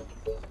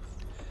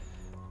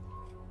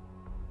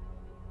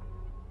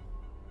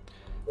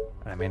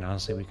 I mean,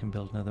 honestly, we can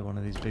build another one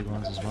of these big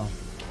ones as well.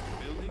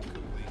 Building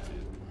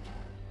completed.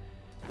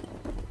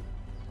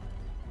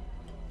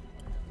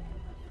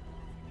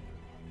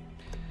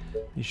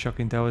 These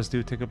shocking towers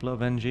do take up a lot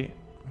of energy.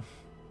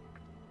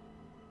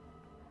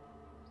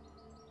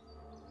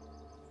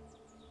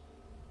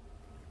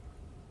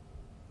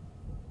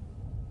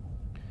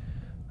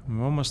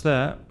 We're almost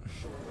there.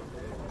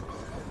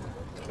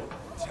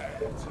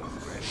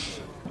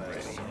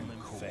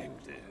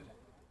 Infected.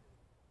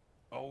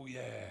 Oh yeah.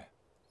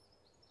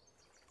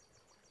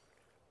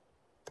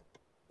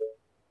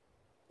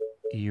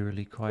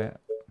 Eerily quiet.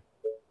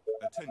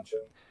 Attention.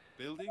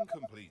 Building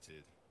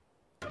completed.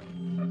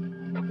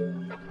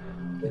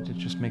 Need to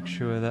just make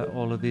sure that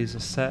all of these are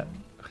set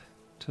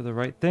to the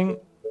right thing.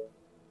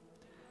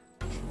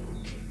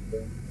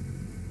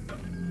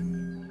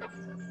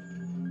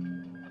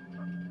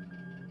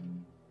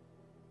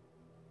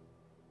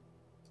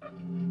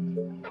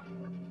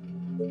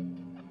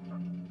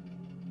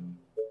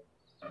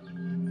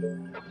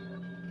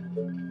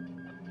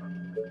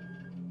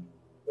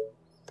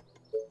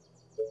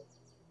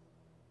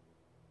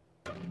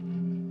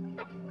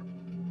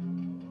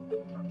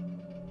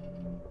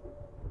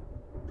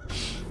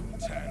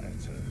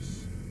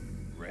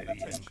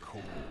 Ready and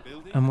cool.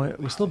 Building And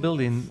we're still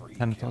building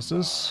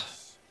Thanatoses.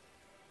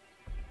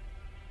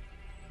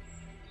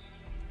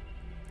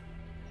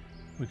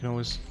 We can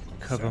always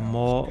cover Sounds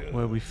more good.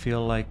 where we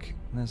feel like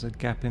there's a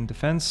gap in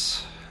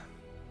defense.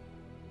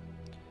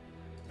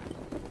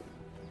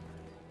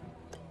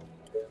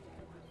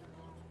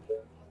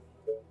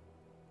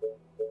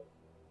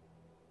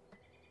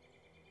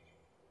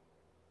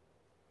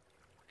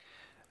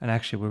 And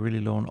actually, we're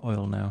really low on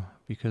oil now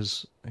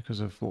because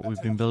of what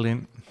we've been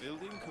building.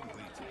 Building completed.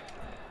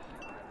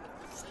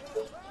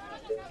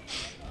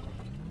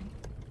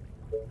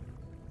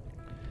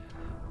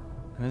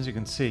 And as you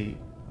can see,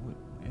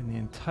 in the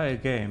entire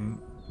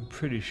game, I'm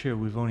pretty sure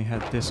we've only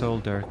had this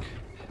old Dirk.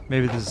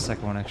 Maybe there's a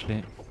second one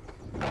actually.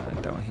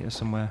 Down here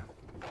somewhere.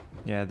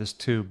 Yeah, there's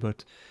two,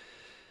 but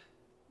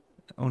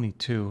only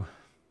two.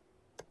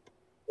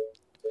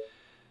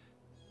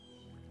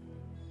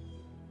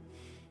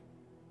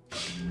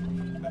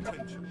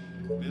 Attention.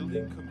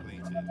 Building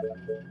completed.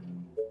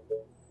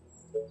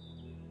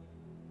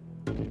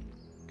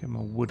 Get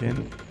more wood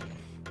in.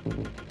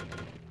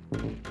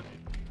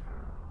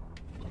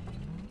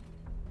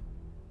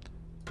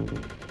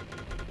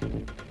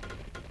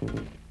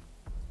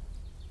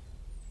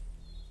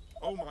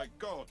 Oh my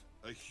god!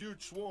 A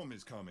huge swarm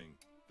is coming.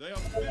 They are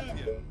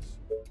billions.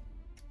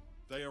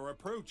 They are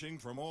approaching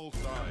from all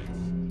sides.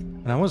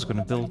 And I was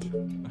gonna build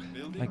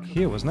Building like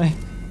here, wasn't I?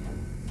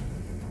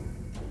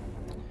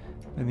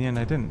 In the end,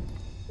 I didn't.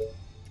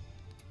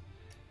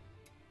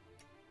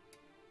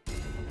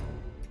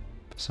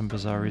 For some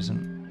bizarre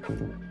reason.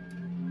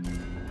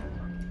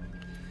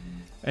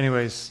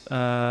 Anyways,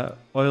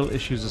 oil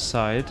issues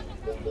aside,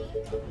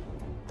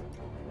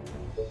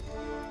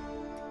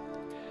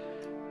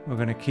 we're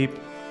gonna keep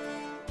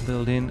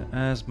building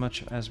as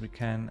much as we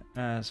can,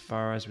 as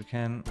far as we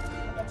can.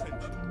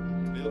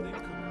 Attention. Building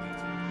completed.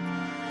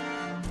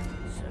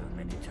 So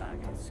many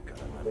targets,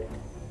 gotta love it.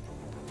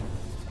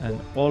 And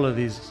all of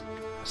these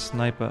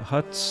sniper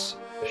huts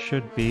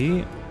should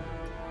be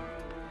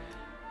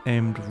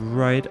aimed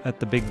right at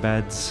the big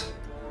bads.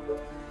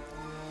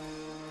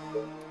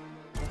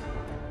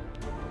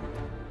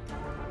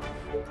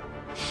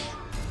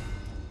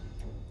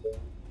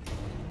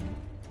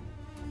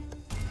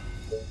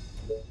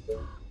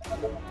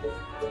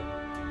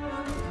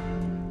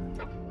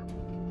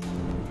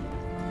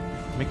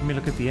 Making me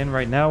look at the end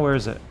right now. Where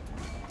is it?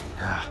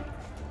 Ah.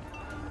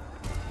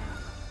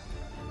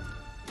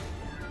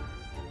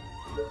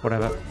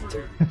 Whatever.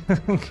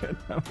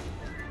 Get them.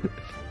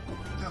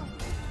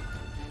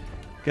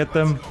 Get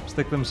them,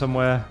 stick them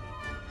somewhere,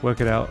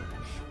 work it out.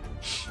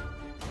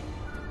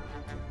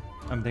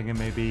 I'm thinking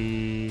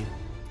maybe...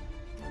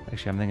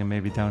 Actually, I'm thinking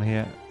maybe down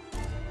here.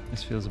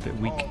 This feels a bit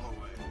weak. All the way.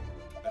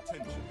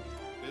 Attention.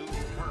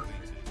 Building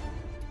completed.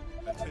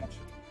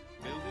 Attention.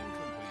 Building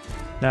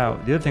completed. Now,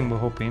 the other thing we're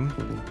hoping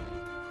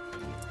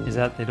is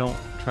that they don't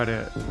try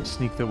to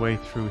sneak their way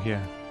through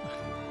here.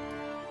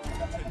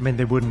 I mean,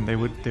 they wouldn't. They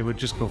would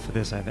just go for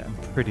this. I'm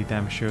pretty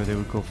damn sure they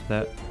would go for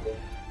that.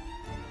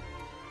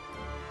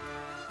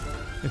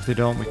 If they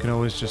don't, we can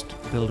always just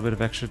build a bit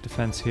of extra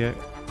defense here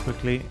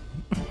quickly.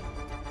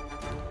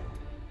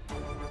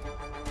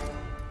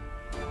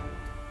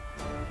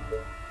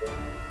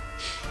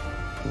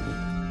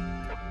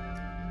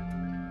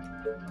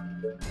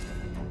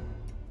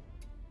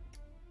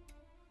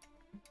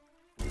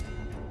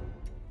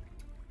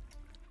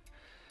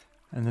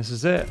 And this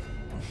is it.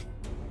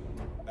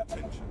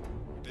 Attention.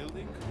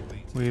 Building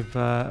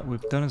completed.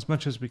 We've done as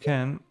much as we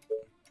can,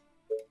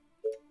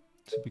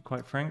 to be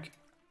quite frank.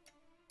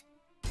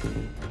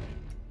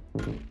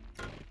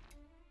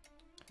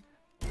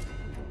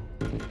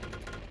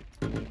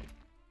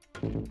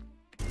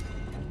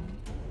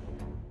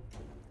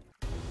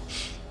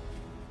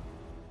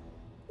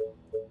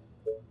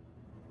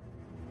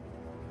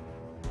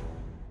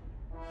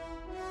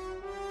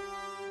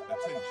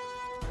 Attention.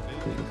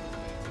 Building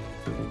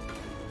completed.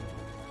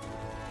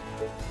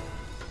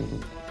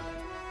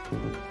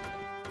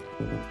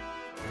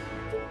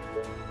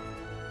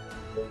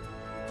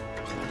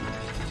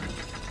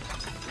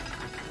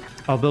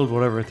 I'll build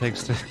whatever it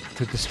takes to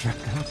distract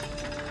them.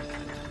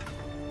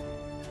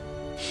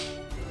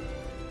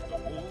 The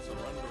walls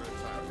are under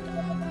attack.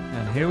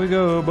 And here we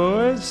go,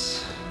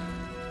 boys.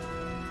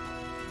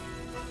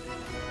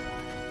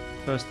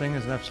 First thing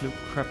is an absolute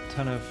crap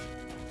ton of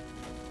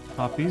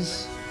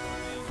harpies.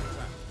 Being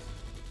attacked.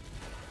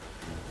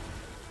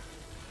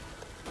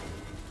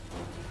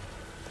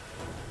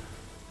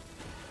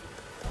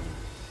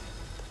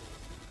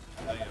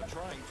 They are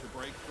trying to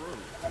break through.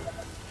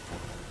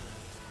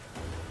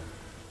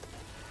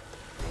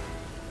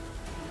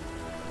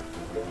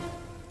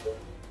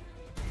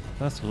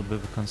 That's a little bit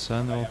of a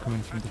concern. They're all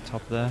coming from the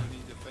top there. Colony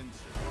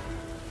defensive.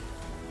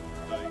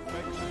 The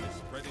infection is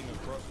spreading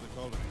across the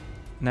colony.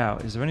 Now,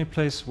 is there any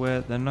place where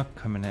they're not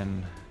coming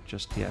in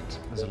just yet?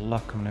 There's a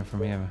lot coming in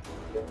from here.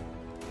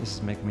 This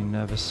is making me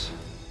nervous.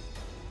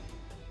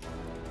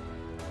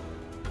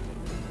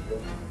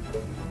 The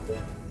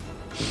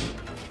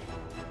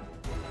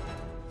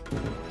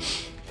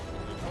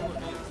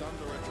colony is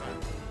under attack.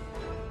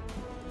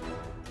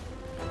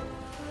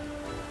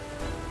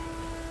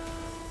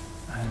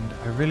 And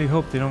I really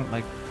hope they don't,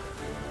 like...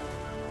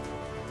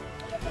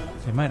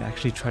 They might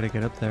actually try to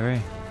get up there, eh?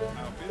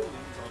 Our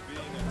buildings are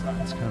being attacked.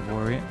 That's kind of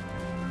worrying.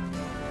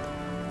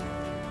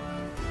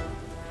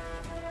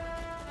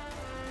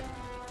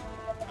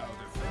 Our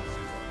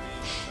defenses are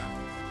being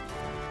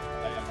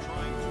attacked. They are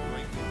trying to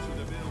break into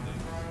the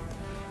buildings.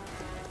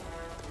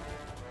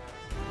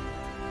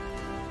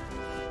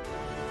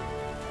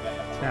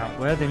 They are Now,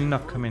 where are they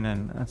not coming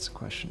in? That's the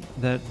question.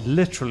 They're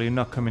literally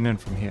not coming in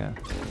from here.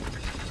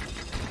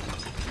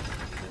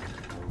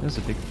 There's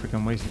a big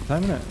freaking waste of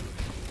time in it.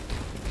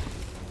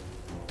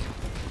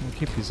 I'll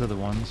keep these other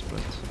ones,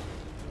 but...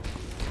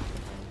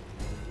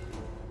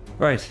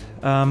 Right,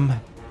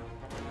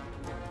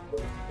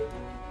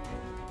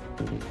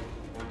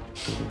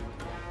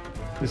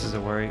 this is a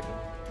worry.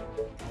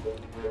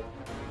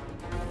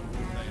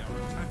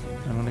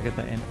 I want to get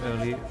that in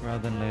early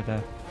rather than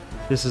later.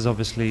 This is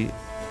obviously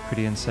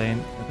pretty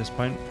insane at this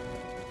point.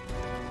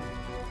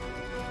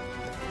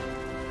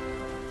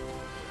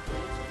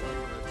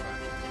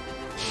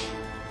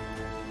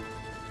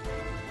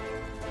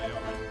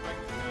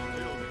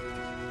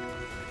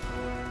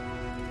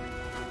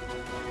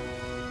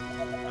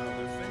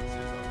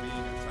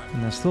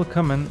 And they're still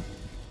coming.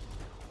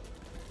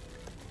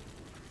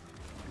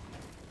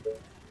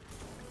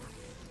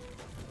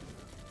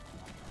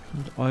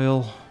 And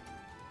oil.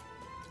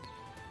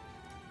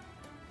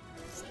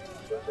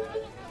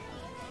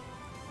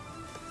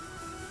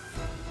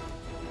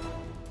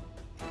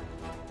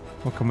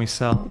 What can we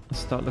sell? Let's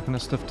start looking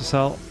at stuff to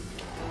sell.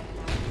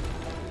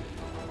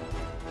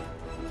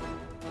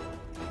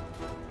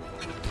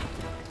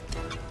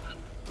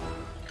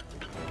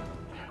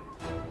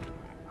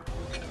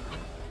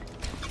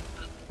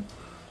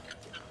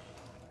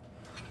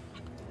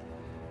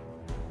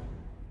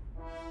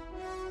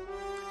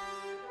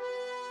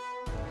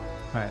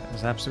 Right,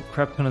 there's an absolute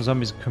crap ton of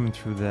zombies coming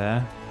through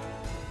there.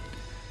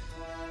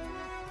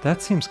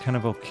 That seems kind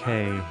of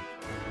okay.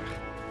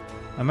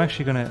 I'm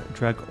actually gonna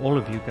drag all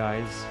of you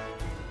guys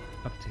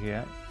up to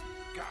here.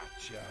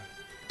 Gotcha.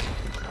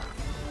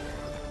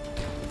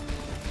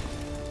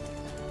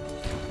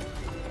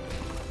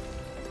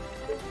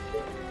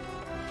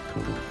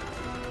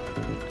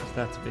 Because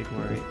that's a big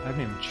worry. I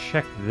haven't even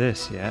checked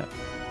this yet.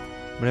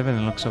 But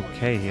everything looks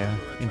okay here,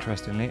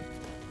 interestingly.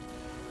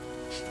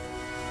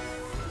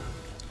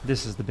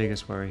 This is the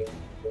biggest worry.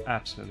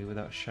 Absolutely,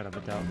 without a shadow of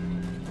a doubt.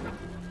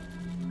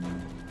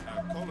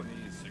 Our colony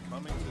is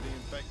succumbing to the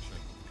infection.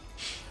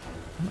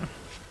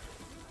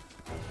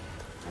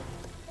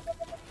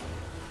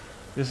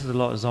 This is a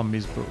lot of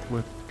zombies, but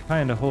we're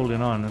kind of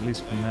holding on, at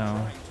least for now.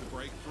 Trying to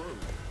break through.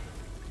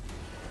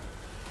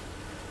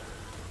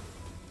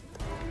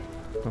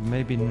 But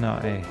maybe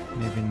not, eh?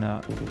 Maybe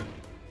not.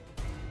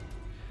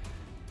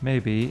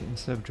 Maybe,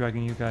 instead of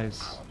dragging you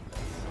guys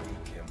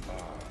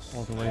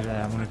all the way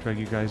there, I'm going to drag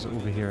you guys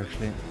over here,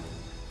 actually.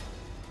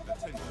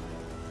 Attention.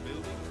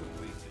 Building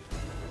completed.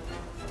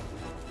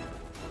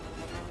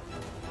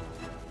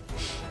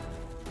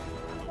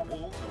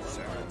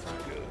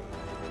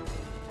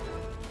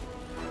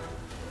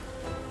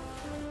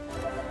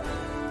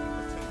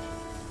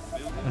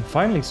 And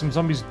finally, some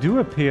zombies do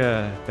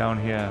appear down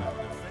here.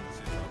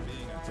 Defenses are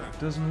being attacked.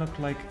 Doesn't look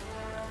like a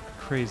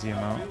crazy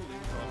amount.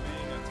 Buildings are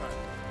being attacked.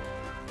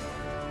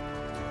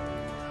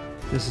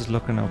 This is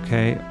looking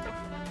okay.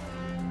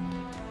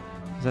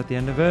 Is that the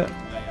end of it? They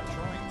are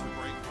trying to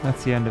break through.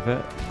 That's the end of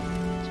it.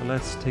 So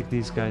let's take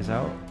these guys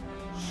out.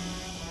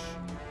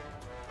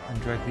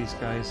 And drag these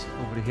guys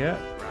over to here.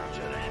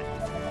 Roger that.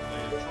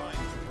 They are trying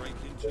to break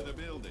into the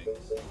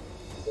buildings.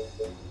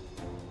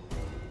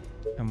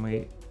 And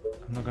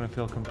I'm not going to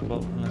feel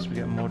comfortable unless we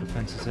get more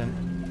defenses in.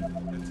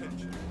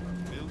 Attention.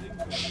 Building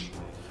completed.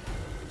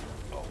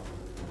 Oh,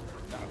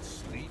 not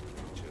sleep,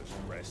 just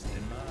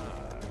resting my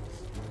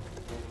eyes.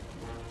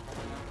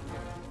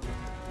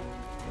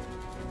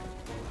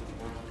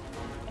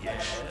 Yeah.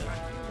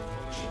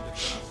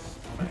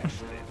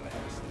 Smashed it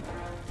last night.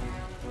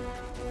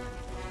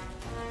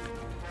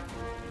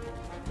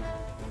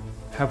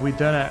 Have we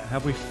done it?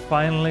 Have we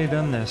finally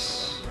done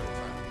this?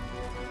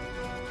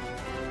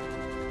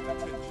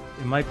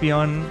 It might be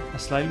on a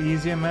slightly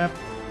easier map.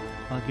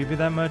 I'll give you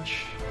that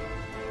much.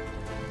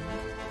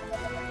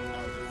 Our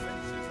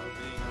defenses are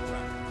being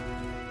attacked.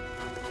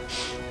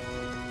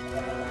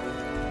 The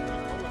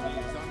colony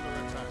is under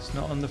attack. It's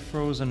not on the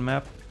frozen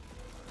map.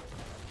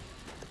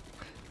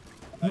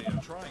 They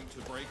are trying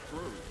to break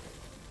through.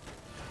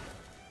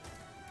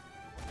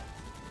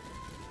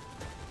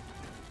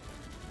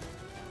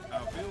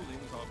 Our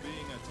buildings are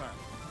being attacked.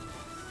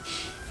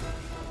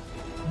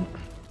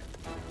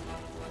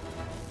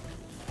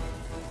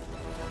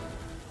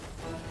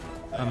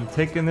 I'm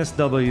taking this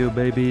W,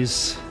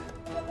 babies.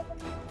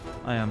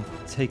 I am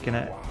taking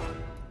it.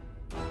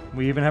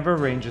 We even have our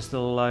ranger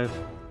still alive.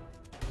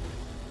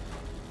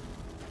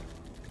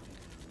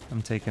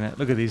 I'm taking it.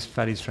 Look at these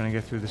fatties trying to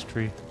get through this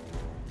tree.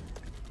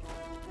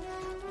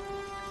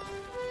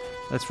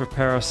 Let's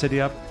repair our city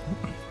up.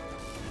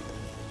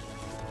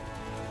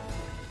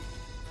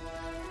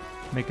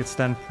 Make it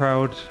stand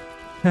proud.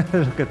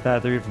 Look at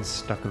that, they're even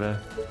stuck there.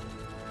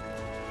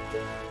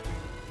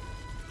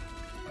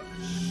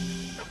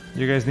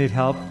 You guys need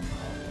help?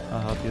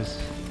 I'll help you.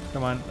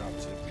 Come on. Not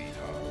to be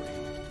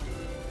hurried.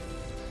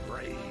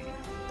 Brave.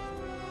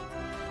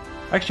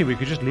 Actually, we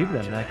could just leave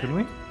them there, couldn't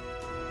we?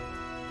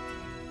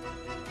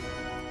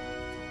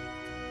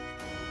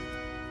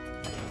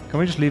 Can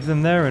we just leave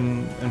them there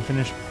and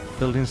finish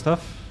building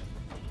stuff?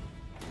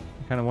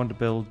 I kind of want to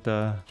build...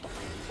 kind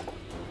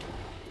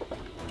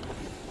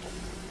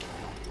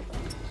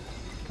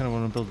of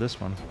want to build this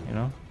one, you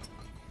know?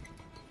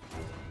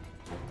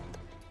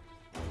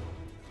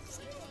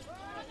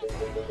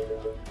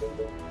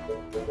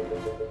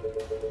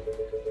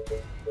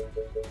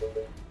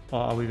 Oh,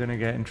 are we gonna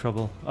get in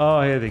trouble?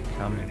 Oh, here they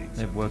come.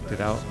 They've worked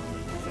it out.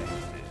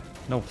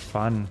 No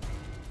fun.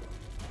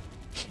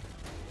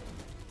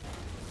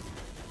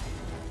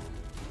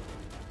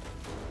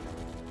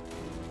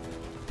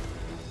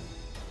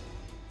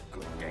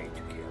 Good day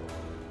to kill.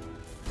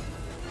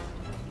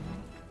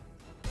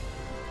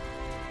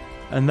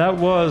 And that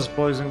was,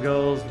 boys and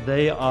girls,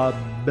 they are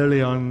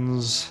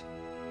billions.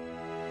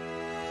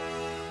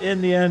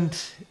 In the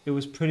end, it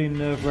was pretty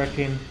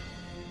nerve-wracking.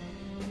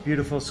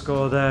 Beautiful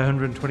score there,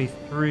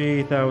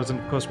 123,000.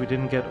 Of course, we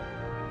didn't get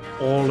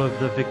all of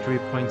the victory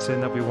points in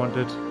that we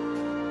wanted.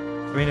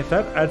 I mean, if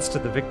that adds to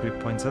the victory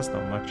points, that's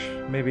not much.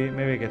 Maybe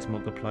it gets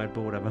multiplied,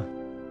 but whatever.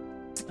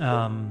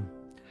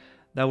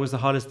 That was the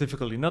hardest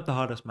difficulty. Not the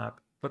hardest map,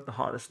 but the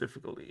hardest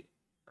difficulty.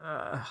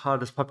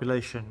 Hardest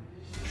population,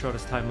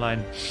 shortest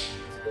timeline.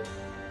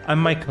 I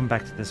might come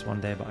back to this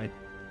one day, but I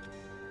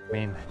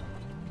mean,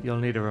 you'll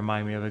need to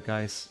remind me of it,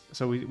 guys.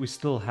 So we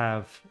still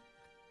have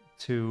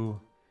 2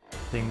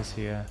 things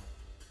here.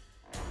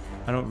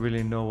 I don't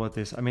really know what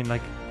this... I mean,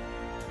 like,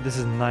 this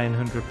is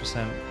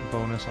 900%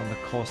 bonus on the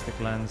caustic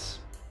lens.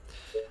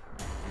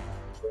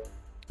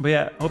 But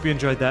yeah, hope you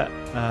enjoyed that,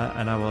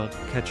 and I will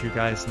catch you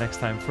guys next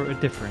time for a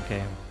different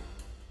game.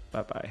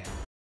 Bye-bye.